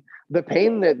pain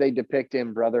that they depict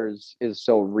in Brothers is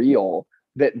so real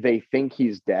that they think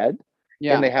he's dead.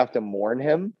 Yeah. And they have to mourn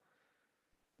him.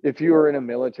 if you were in a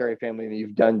military family and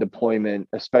you've done deployment,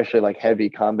 especially like heavy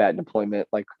combat deployment,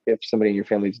 like if somebody in your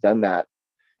family's done that,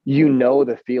 you know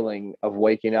the feeling of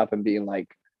waking up and being like,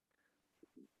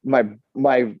 my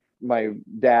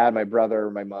dad, my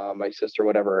brother, my mom, my sister,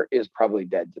 whatever, is probably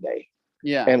dead today.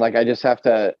 Yeah. And like I just have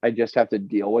to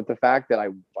deal with the fact that I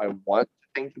want to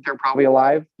think that they're probably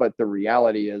alive, but the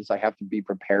reality is I have to be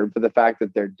prepared for the fact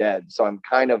that they're dead. So I'm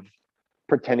kind of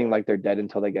pretending like they're dead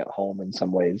until they get home in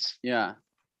some ways. Yeah.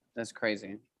 That's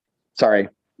crazy. Sorry.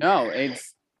 No,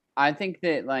 I think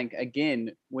that, like,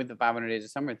 again, with the 500 Days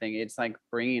of Summer thing, it's like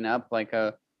bringing up like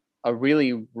a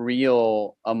really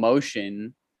real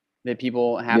emotion that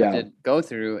people have to go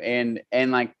through,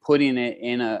 and like putting it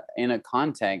in a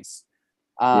context.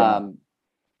 Yeah,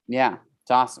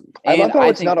 it's awesome. I love how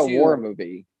it's not a war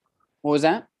movie. What was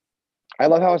that? I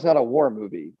love how it's not a war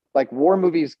movie. Like, war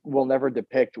movies will never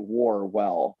depict war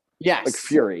well. Yes. Like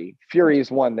Fury. Fury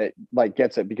is one that like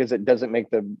gets it because it doesn't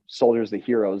make the soldiers the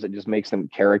heroes. It just makes them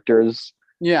characters.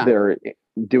 Yeah. They're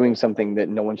doing something that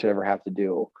no one should ever have to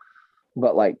do.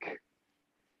 But like,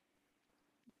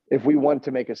 if we want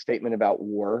to make a statement about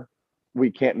war,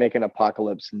 we can't make an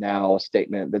apocalypse now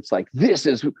statement that's like, this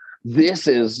is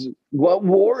what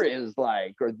war is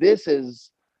like, or this is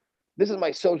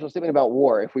my social statement about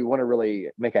war. If we want to really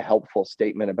make a helpful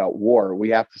statement about war, we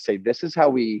have to say, this is how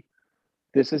we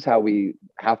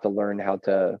have to learn how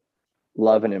to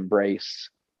love and embrace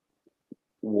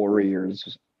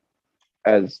warriors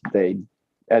as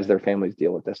their families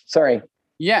deal with this. Sorry.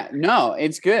 Yeah, no,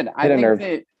 it's good. I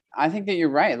think that you're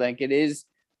right. Like, it is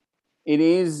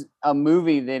a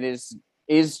movie that is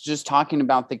just talking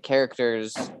about the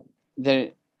characters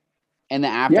that and the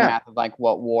aftermath of like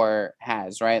what war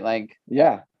has, right? Like,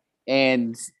 and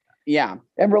relationship,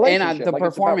 and the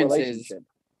performances,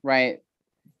 right,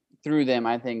 through them.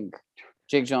 I think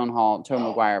Jake Gyllenhaal,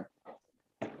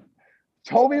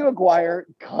 Tobey Maguire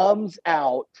comes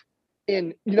out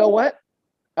in, you know what?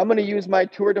 I'm going to use my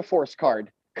tour de force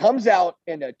card. Comes out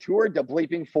in a tour de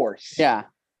bleeping force. Yeah.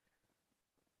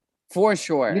 For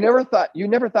sure. You never thought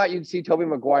you'd see Tobey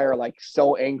Maguire like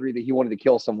so angry that he wanted to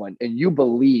kill someone, and you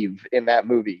believe in that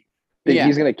movie that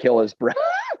he's going to kill his brother.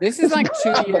 This is like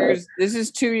 2 years. This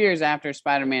is 2 years after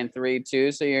Spider-Man 3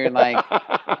 too. So you're like,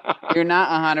 you're not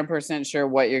 100% sure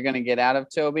what you're going to get out of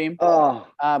Tobey.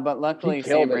 But luckily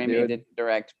Sam Raimi did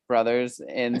direct Brothers,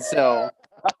 and so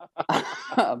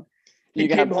he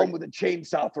came home with a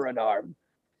chainsaw for an arm.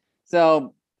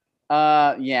 So,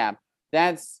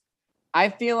 I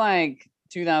feel like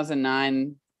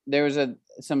 2009, there was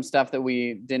some stuff that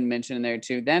we didn't mention in there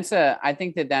too. I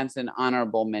think that's an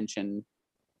honorable mention.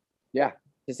 Yeah.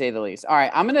 To say the least. All right.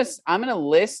 I'm going to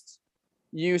list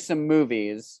you some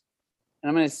movies, and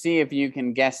I'm going to see if you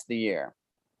can guess the year.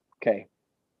 Okay.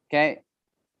 I'm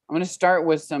going to start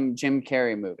with some Jim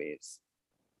Carrey movies.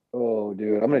 Oh,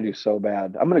 dude, I'm going to do so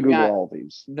bad. I'm going to Google all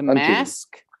these. The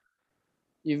Mask.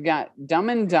 You've got Dumb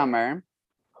and Dumber.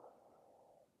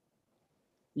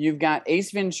 You've got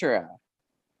Ace Ventura.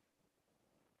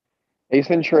 Ace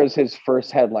Ventura is his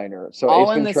first headliner. So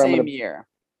all Ace in Ventura, the same year.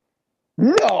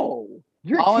 No,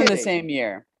 you're all kidding. In the same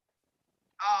year.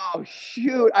 Oh,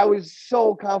 shoot. I was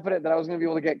so confident that I was going to be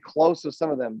able to get close to some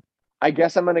of them. I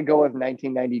guess I'm going to go with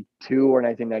 1992 or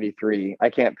 1993. I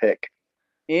can't pick.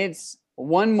 It's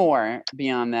one more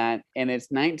beyond that, and it's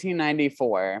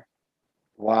 1994.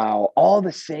 Wow. All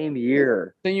the same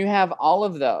year. So you have all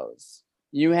of those.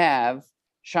 You have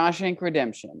Shawshank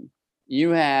Redemption. You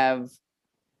have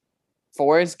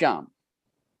Forrest Gump.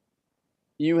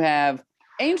 You have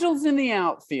Angels in the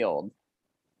Outfield.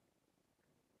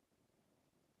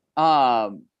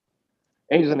 Angels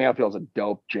in the Outfield is a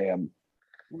dope jam.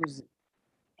 What was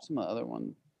some other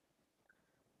one?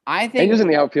 I think Angels in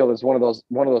the Outfield is one of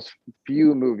those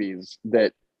few movies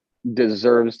that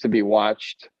deserves to be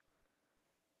watched.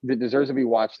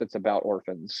 That's about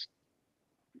orphans.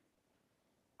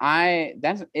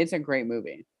 It's a great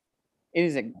movie.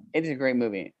 It's a great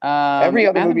movie. Every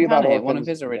other movie about orphans, one of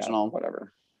his original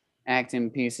acting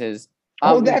pieces.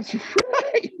 That's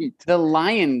right. The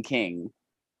Lion King.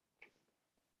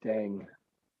 Dang.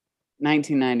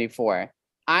 1994.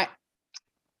 I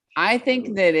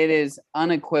think that it is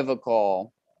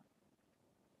unequivocal.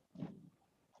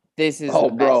 This is the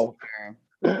best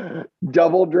year.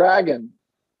 Double Dragon.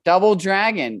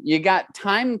 You got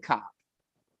Time Cop.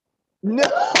 No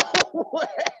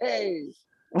way.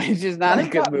 Which is not a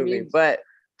good movie, but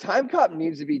Time Cop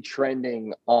needs to be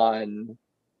trending on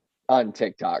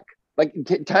TikTok. Like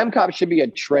Time Cop should be a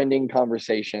trending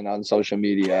conversation on social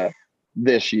media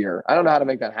this year. I don't know how to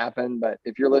make that happen, but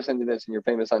if you're listening to this and you're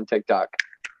famous on TikTok,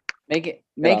 make it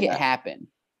happen.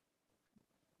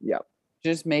 Yep.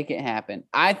 Just make it happen.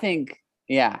 I think,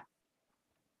 yeah.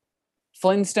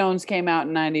 Flintstones came out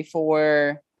in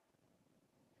 94.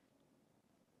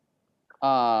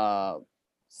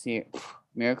 See,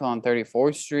 Miracle on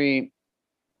 34th Street.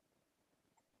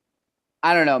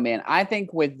 I don't know, man. I think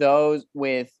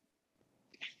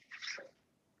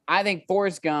I think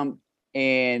Forrest Gump,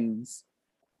 and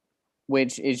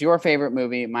which is your favorite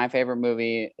movie. My favorite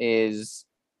movie is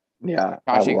I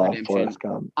Shawshank love Redemption. Forrest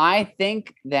Gump. I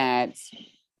think that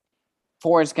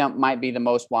Forrest Gump might be the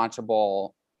most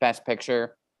watchable Best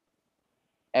Picture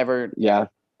ever to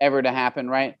happen,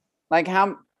 right? Like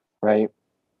how right.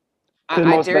 I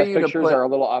most dare Best you Pictures to put are a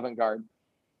little avant-garde.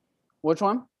 which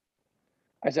one?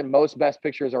 I said most Best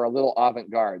Pictures are a little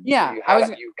avant-garde. Yeah,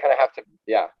 so you kind of have to.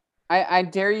 Yeah. I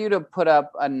dare you to put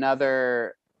up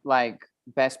another like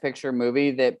Best Picture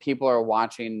movie that people are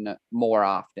watching more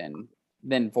often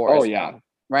than Forrest Gump,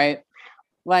 right?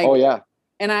 Like,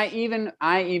 and I even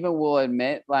will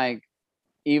admit, like,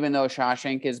 even though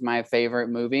Shawshank is my favorite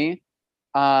movie,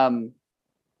 like,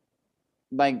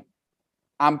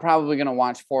 I'm probably gonna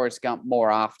watch Forrest Gump more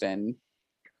often.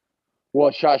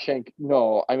 Well, Shawshank,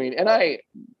 no, I mean,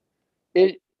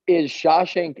 is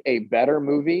Shawshank a better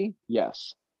movie?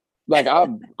 Yes. Like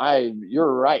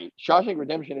you're right. Shawshank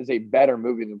Redemption is a better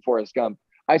movie than Forrest Gump.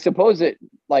 I suppose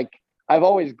I've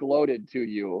always gloated to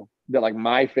you that like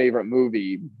my favorite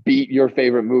movie beat your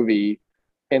favorite movie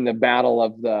in the battle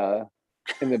of the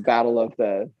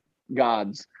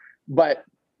gods. But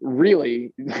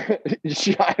really,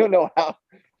 I don't know how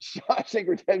Shawshank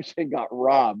Redemption got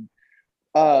robbed.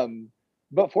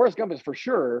 But Forrest Gump is for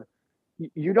sure.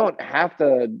 You don't have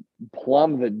to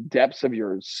plumb the depths of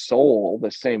your soul the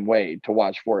same way to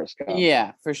watch Forrest Gump.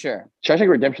 Yeah, for sure. Shawshank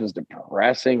Redemption is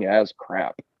depressing as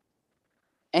crap.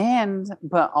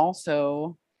 But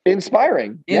also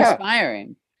inspiring.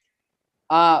 Inspiring.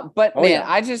 But man,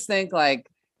 I just think like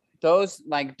those,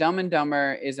 like Dumb and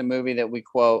Dumber is a movie that we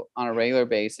quote on a regular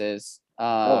basis.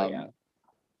 Why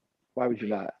would you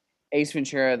not? Ace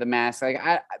Ventura, The Mask. Like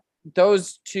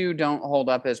those two don't hold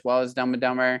up as well as Dumb and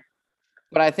Dumber.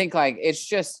 But I think like it's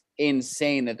just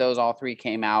insane that those all three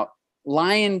came out.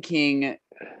 Lion King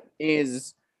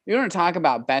is, you want to talk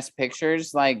about best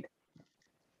pictures, like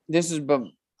this is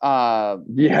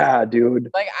yeah, dude.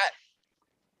 Like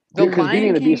the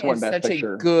Lion King is such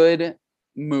a good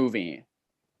movie.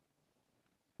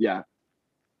 Yeah.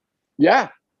 Yeah.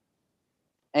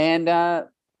 And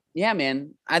yeah,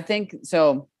 man. I think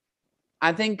so.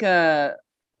 I think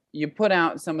you put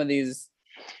out some of these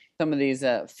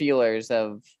feelers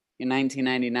of in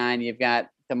 1999. You've got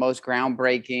the most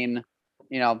groundbreaking,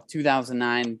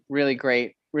 2009, really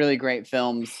great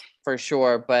films for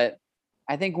sure. But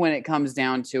I think when it comes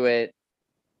down to it,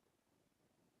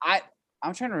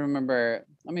 I'm trying to remember.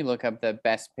 Let me look up the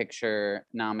Best Picture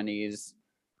nominees.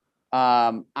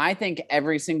 I think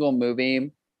every single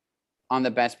movie on the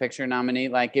Best Picture nominee,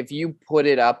 like if you put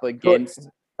it up against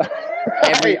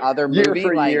every other movie,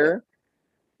 year.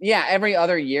 Yeah, every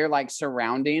other year, like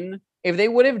surrounding, if they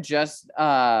would have just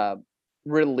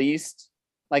released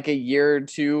like a year or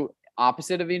two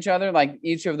opposite of each other, like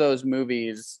each of those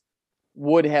movies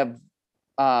would have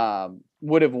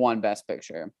won Best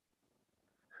Picture.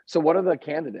 So what are the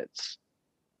candidates?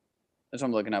 That's what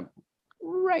I'm looking up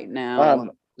right now.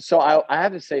 So I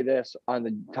have to say this on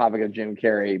the topic of Jim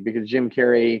Carrey, because Jim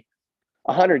Carrey,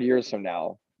 100 years from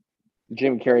now,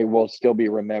 Jim Carrey will still be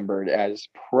remembered as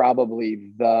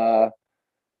probably the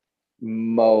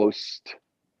most,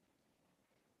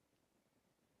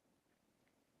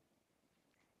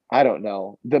 I don't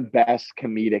know, the best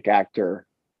comedic actor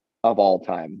of all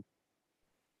time.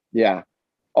 Yeah.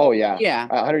 Oh yeah. Yeah.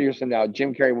 100 years from now,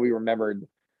 Jim Carrey will be remembered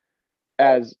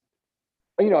as,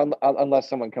 unless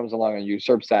someone comes along and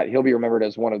usurps that, he'll be remembered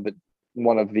as one of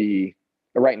the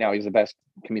right now he's the best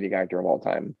comedic actor of all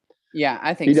time. Yeah,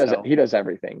 I think so. He does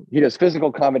everything. He does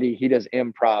physical comedy, he does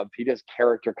improv, he does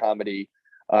character comedy.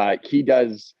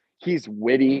 He's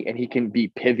witty and he can be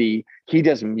pithy. He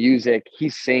does music, he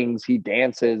sings, he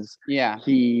dances. Yeah.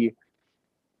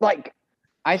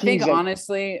 I think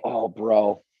honestly, oh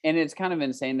bro. And it's kind of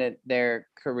insane that their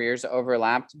careers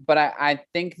overlapped, but I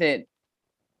think that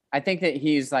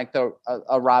he's like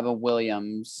a Robin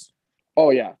Williams.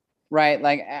 Oh yeah. Right.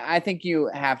 Like I think you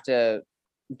have to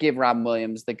give Robin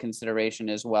Williams the consideration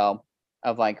as well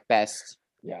of like best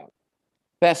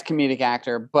comedic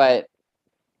actor, but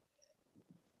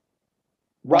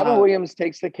Robin Williams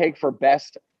takes the cake for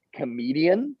best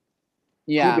comedian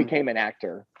who became an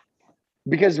actor,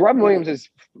 because Robin Williams is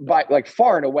by like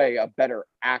far and away a better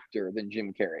actor than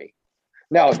Jim Carrey.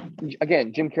 Now,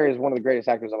 again, Jim Carrey is one of the greatest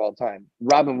actors of all time.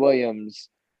 Robin Williams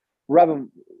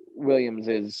Robin Williams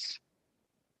is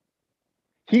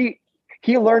he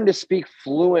learned to speak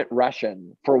fluent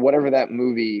Russian for whatever that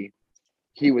movie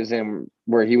he was in,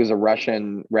 where he was a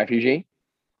Russian refugee.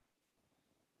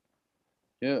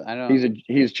 Dude, I don't.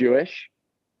 He's Jewish.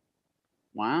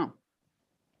 Wow.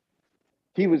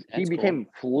 He became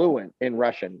fluent in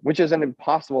Russian, which is an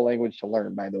impossible language to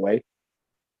learn, by the way.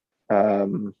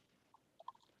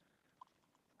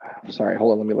 Sorry,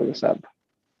 hold on, let me look this up.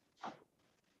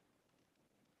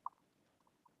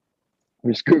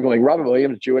 I'm just Googling Robin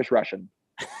Williams, Jewish Russian.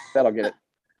 That'll get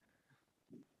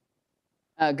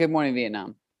it. Good Morning,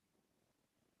 Vietnam.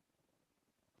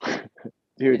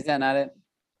 Dude, is that not it?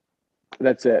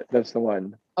 That's it. That's the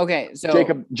one. Okay, so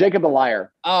Jacob the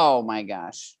Liar. Oh my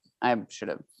gosh, I should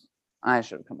have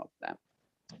come up with that.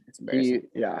 It's embarrassing.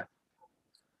 Yeah.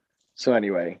 So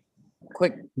anyway,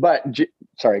 quick. But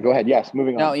sorry, go ahead. Yes,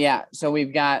 moving on. No, yeah. So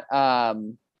we've got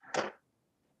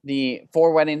the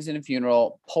Four Weddings and a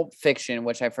Funeral, Pulp Fiction,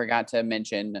 which I forgot to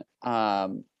mention,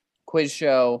 Quiz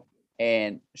Show,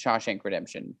 and Shawshank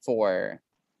Redemption for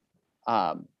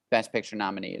Best Picture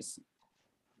nominees.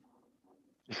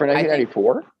 For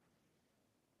 1994?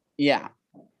 Yeah.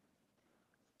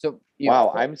 So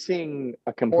wow, I'm seeing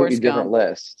a completely different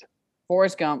list.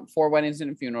 Forrest Gump, Four Weddings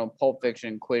and a Funeral, Pulp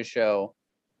Fiction, Quiz Show,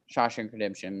 Shawshank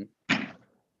Redemption.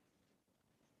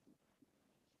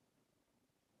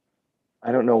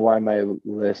 I don't know why my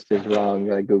list is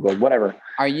wrong. I Googled whatever.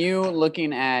 Are you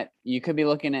looking at? You could be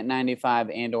looking at 95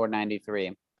 and or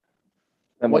 93.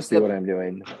 That must be what I'm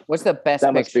doing. What's the best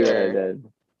that must picture be what I did.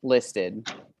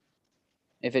 Listed?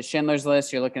 If it's Schindler's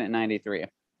List, you're looking at 93.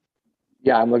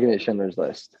 Yeah, I'm looking at Schindler's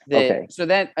List. Okay. So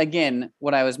that, again,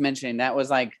 what I was mentioning, that was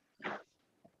like,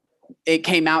 it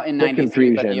came out in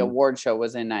 93, but the award show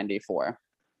was in 94.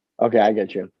 Okay, I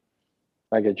get you.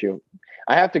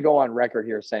 I have to go on record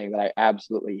here saying that I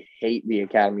absolutely hate the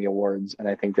Academy Awards, and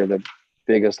I think they're the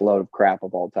biggest load of crap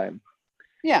of all time.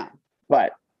 Yeah.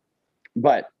 But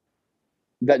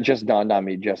that just dawned on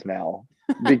me just now.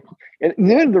 And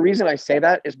the reason I say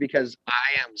that is because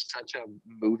I am such a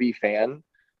movie fan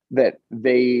that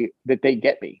they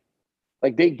get me.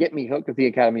 Like, they get me hooked with the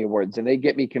Academy Awards, and they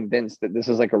get me convinced that this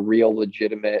is like a real,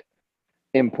 legitimate,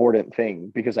 important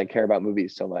thing because I care about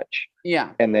movies so much.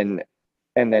 Yeah. And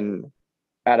then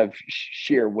out of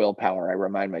sheer willpower, I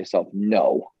remind myself,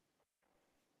 no,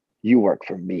 you work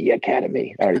for me,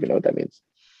 Academy. I don't even know what that means.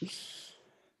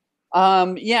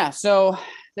 Yeah. So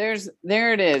there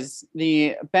it is.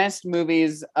 The best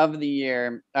movies of the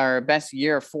year, or best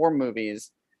year for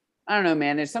movies. I don't know,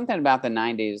 man. There's something about the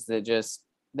 90s that just,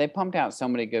 they pumped out so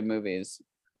many good movies.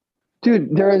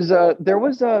 Dude, there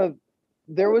was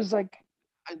like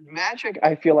a magic,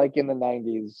 I feel like, in the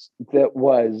 90s that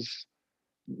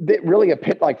really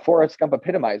like Forrest Gump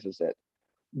epitomizes it.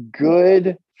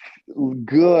 Good,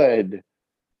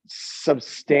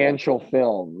 substantial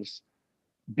films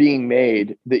being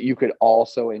made that you could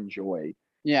also enjoy.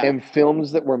 Yeah. And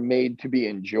films that were made to be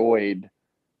enjoyed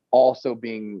also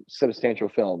being substantial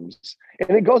films.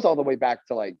 And it goes all the way back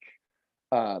to like,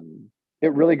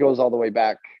 it really goes all the way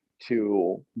back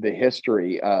to the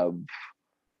history of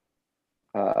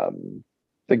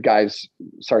the guys,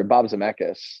 Bob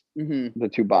Zemeckis, the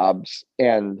two Bobs,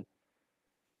 and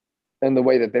the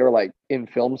way that they were like in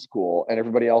film school, and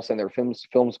everybody else in their film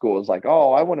school is like,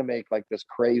 oh, I want to make like this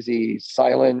crazy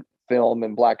silent film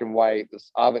in black and white,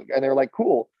 and they're like,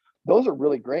 cool, those are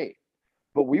really great,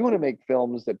 but we want to make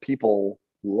films that people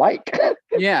like.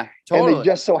 Yeah, totally. And they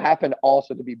just so happen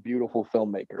also to be beautiful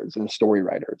filmmakers and story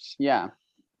writers. Yeah,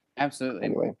 absolutely.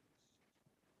 Anyway,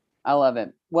 I love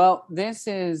it. Well, this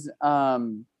is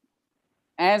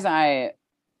as I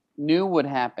knew would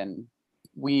happen,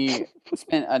 we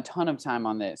spent a ton of time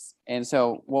on this. And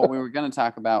so what we were going to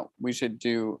talk about, we should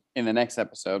do in the next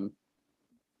episode.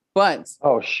 But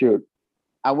oh shoot,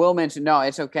 I will mention, no,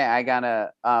 it's okay. I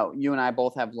gotta, you and I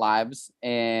both have lives,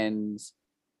 and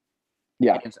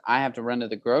yeah, I have to run to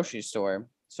the grocery store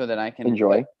so that I can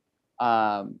enjoy.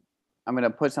 I'm going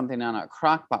to put something on a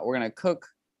crock pot. We're going to cook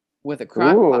with a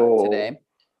crock pot today.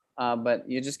 But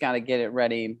you just got to get it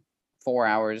ready 4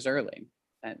 hours early,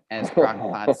 as crock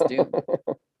pots do.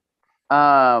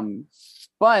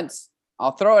 But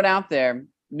I'll throw it out there.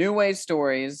 New Way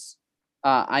Stories.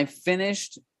 I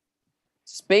finished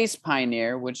Space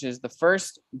Pioneer, which is the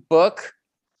first book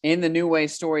in the New Way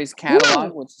Stories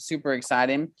catalog, which is super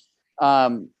exciting.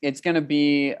 It's going to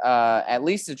be at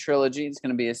least a trilogy. It's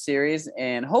going to be a series,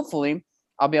 and hopefully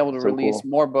I'll be able to release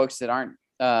more books that aren't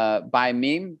by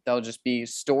me. They'll just be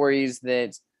stories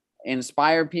that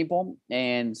inspire people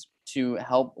and to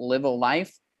help live a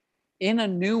life in a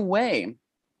new way.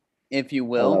 if you I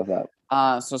will. love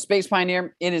that. So Space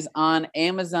Pioneer, it is on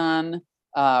Amazon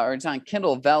or it's on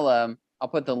Kindle Vella. I'll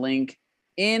put the link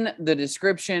in the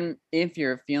description if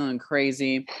you're feeling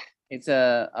crazy. It's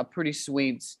a pretty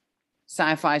sweet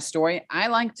sci-fi story. I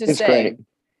like to say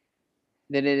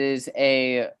that it is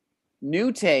a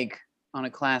new take on a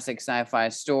classic sci-fi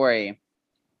story.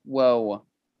 Whoa.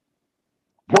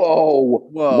 Whoa.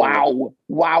 Whoa. Wow.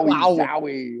 Wowie Wow.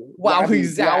 zowie.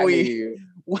 Wowie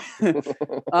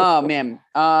zowie. Oh man.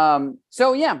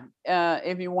 So yeah,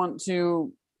 if you want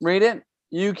to read it,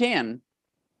 you can.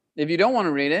 If you don't want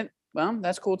to read it, well,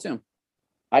 that's cool too.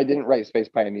 I didn't write Space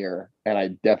Pioneer, and I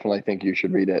definitely think you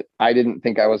should read it. I didn't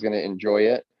think I was going to enjoy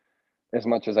it as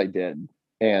much as I did,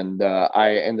 and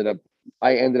I ended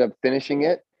up finishing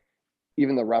it,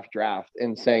 even the rough draft,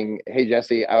 and saying, "Hey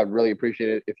Jesse, I would really appreciate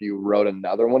it if you wrote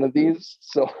another one of these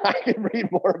so I can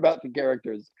read more about the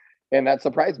characters." And that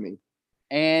surprised me.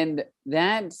 And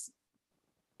that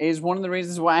is one of the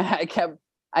reasons why I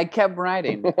kept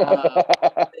writing.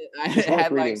 I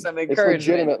had like some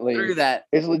encouragement through that.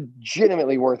 It's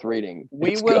legitimately worth reading.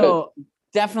 We will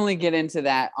definitely get into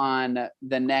that on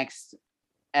the next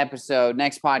episode,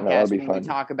 next podcast, when we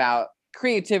talk about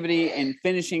creativity and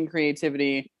finishing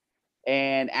creativity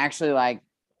and actually like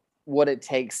what it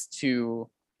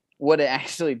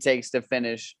actually takes to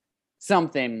finish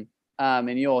something.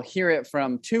 And you'll hear it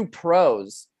from two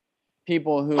pros,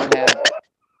 people who have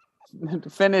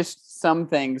finished some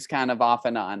things kind of off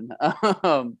and on.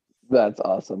 That's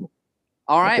awesome.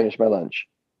 All right. I finished my lunch.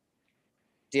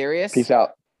 Darius. Peace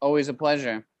out. Always a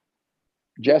pleasure.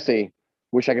 Jesse,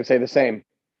 wish I could say the same.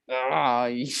 Oh,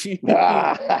 you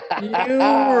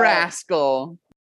rascal.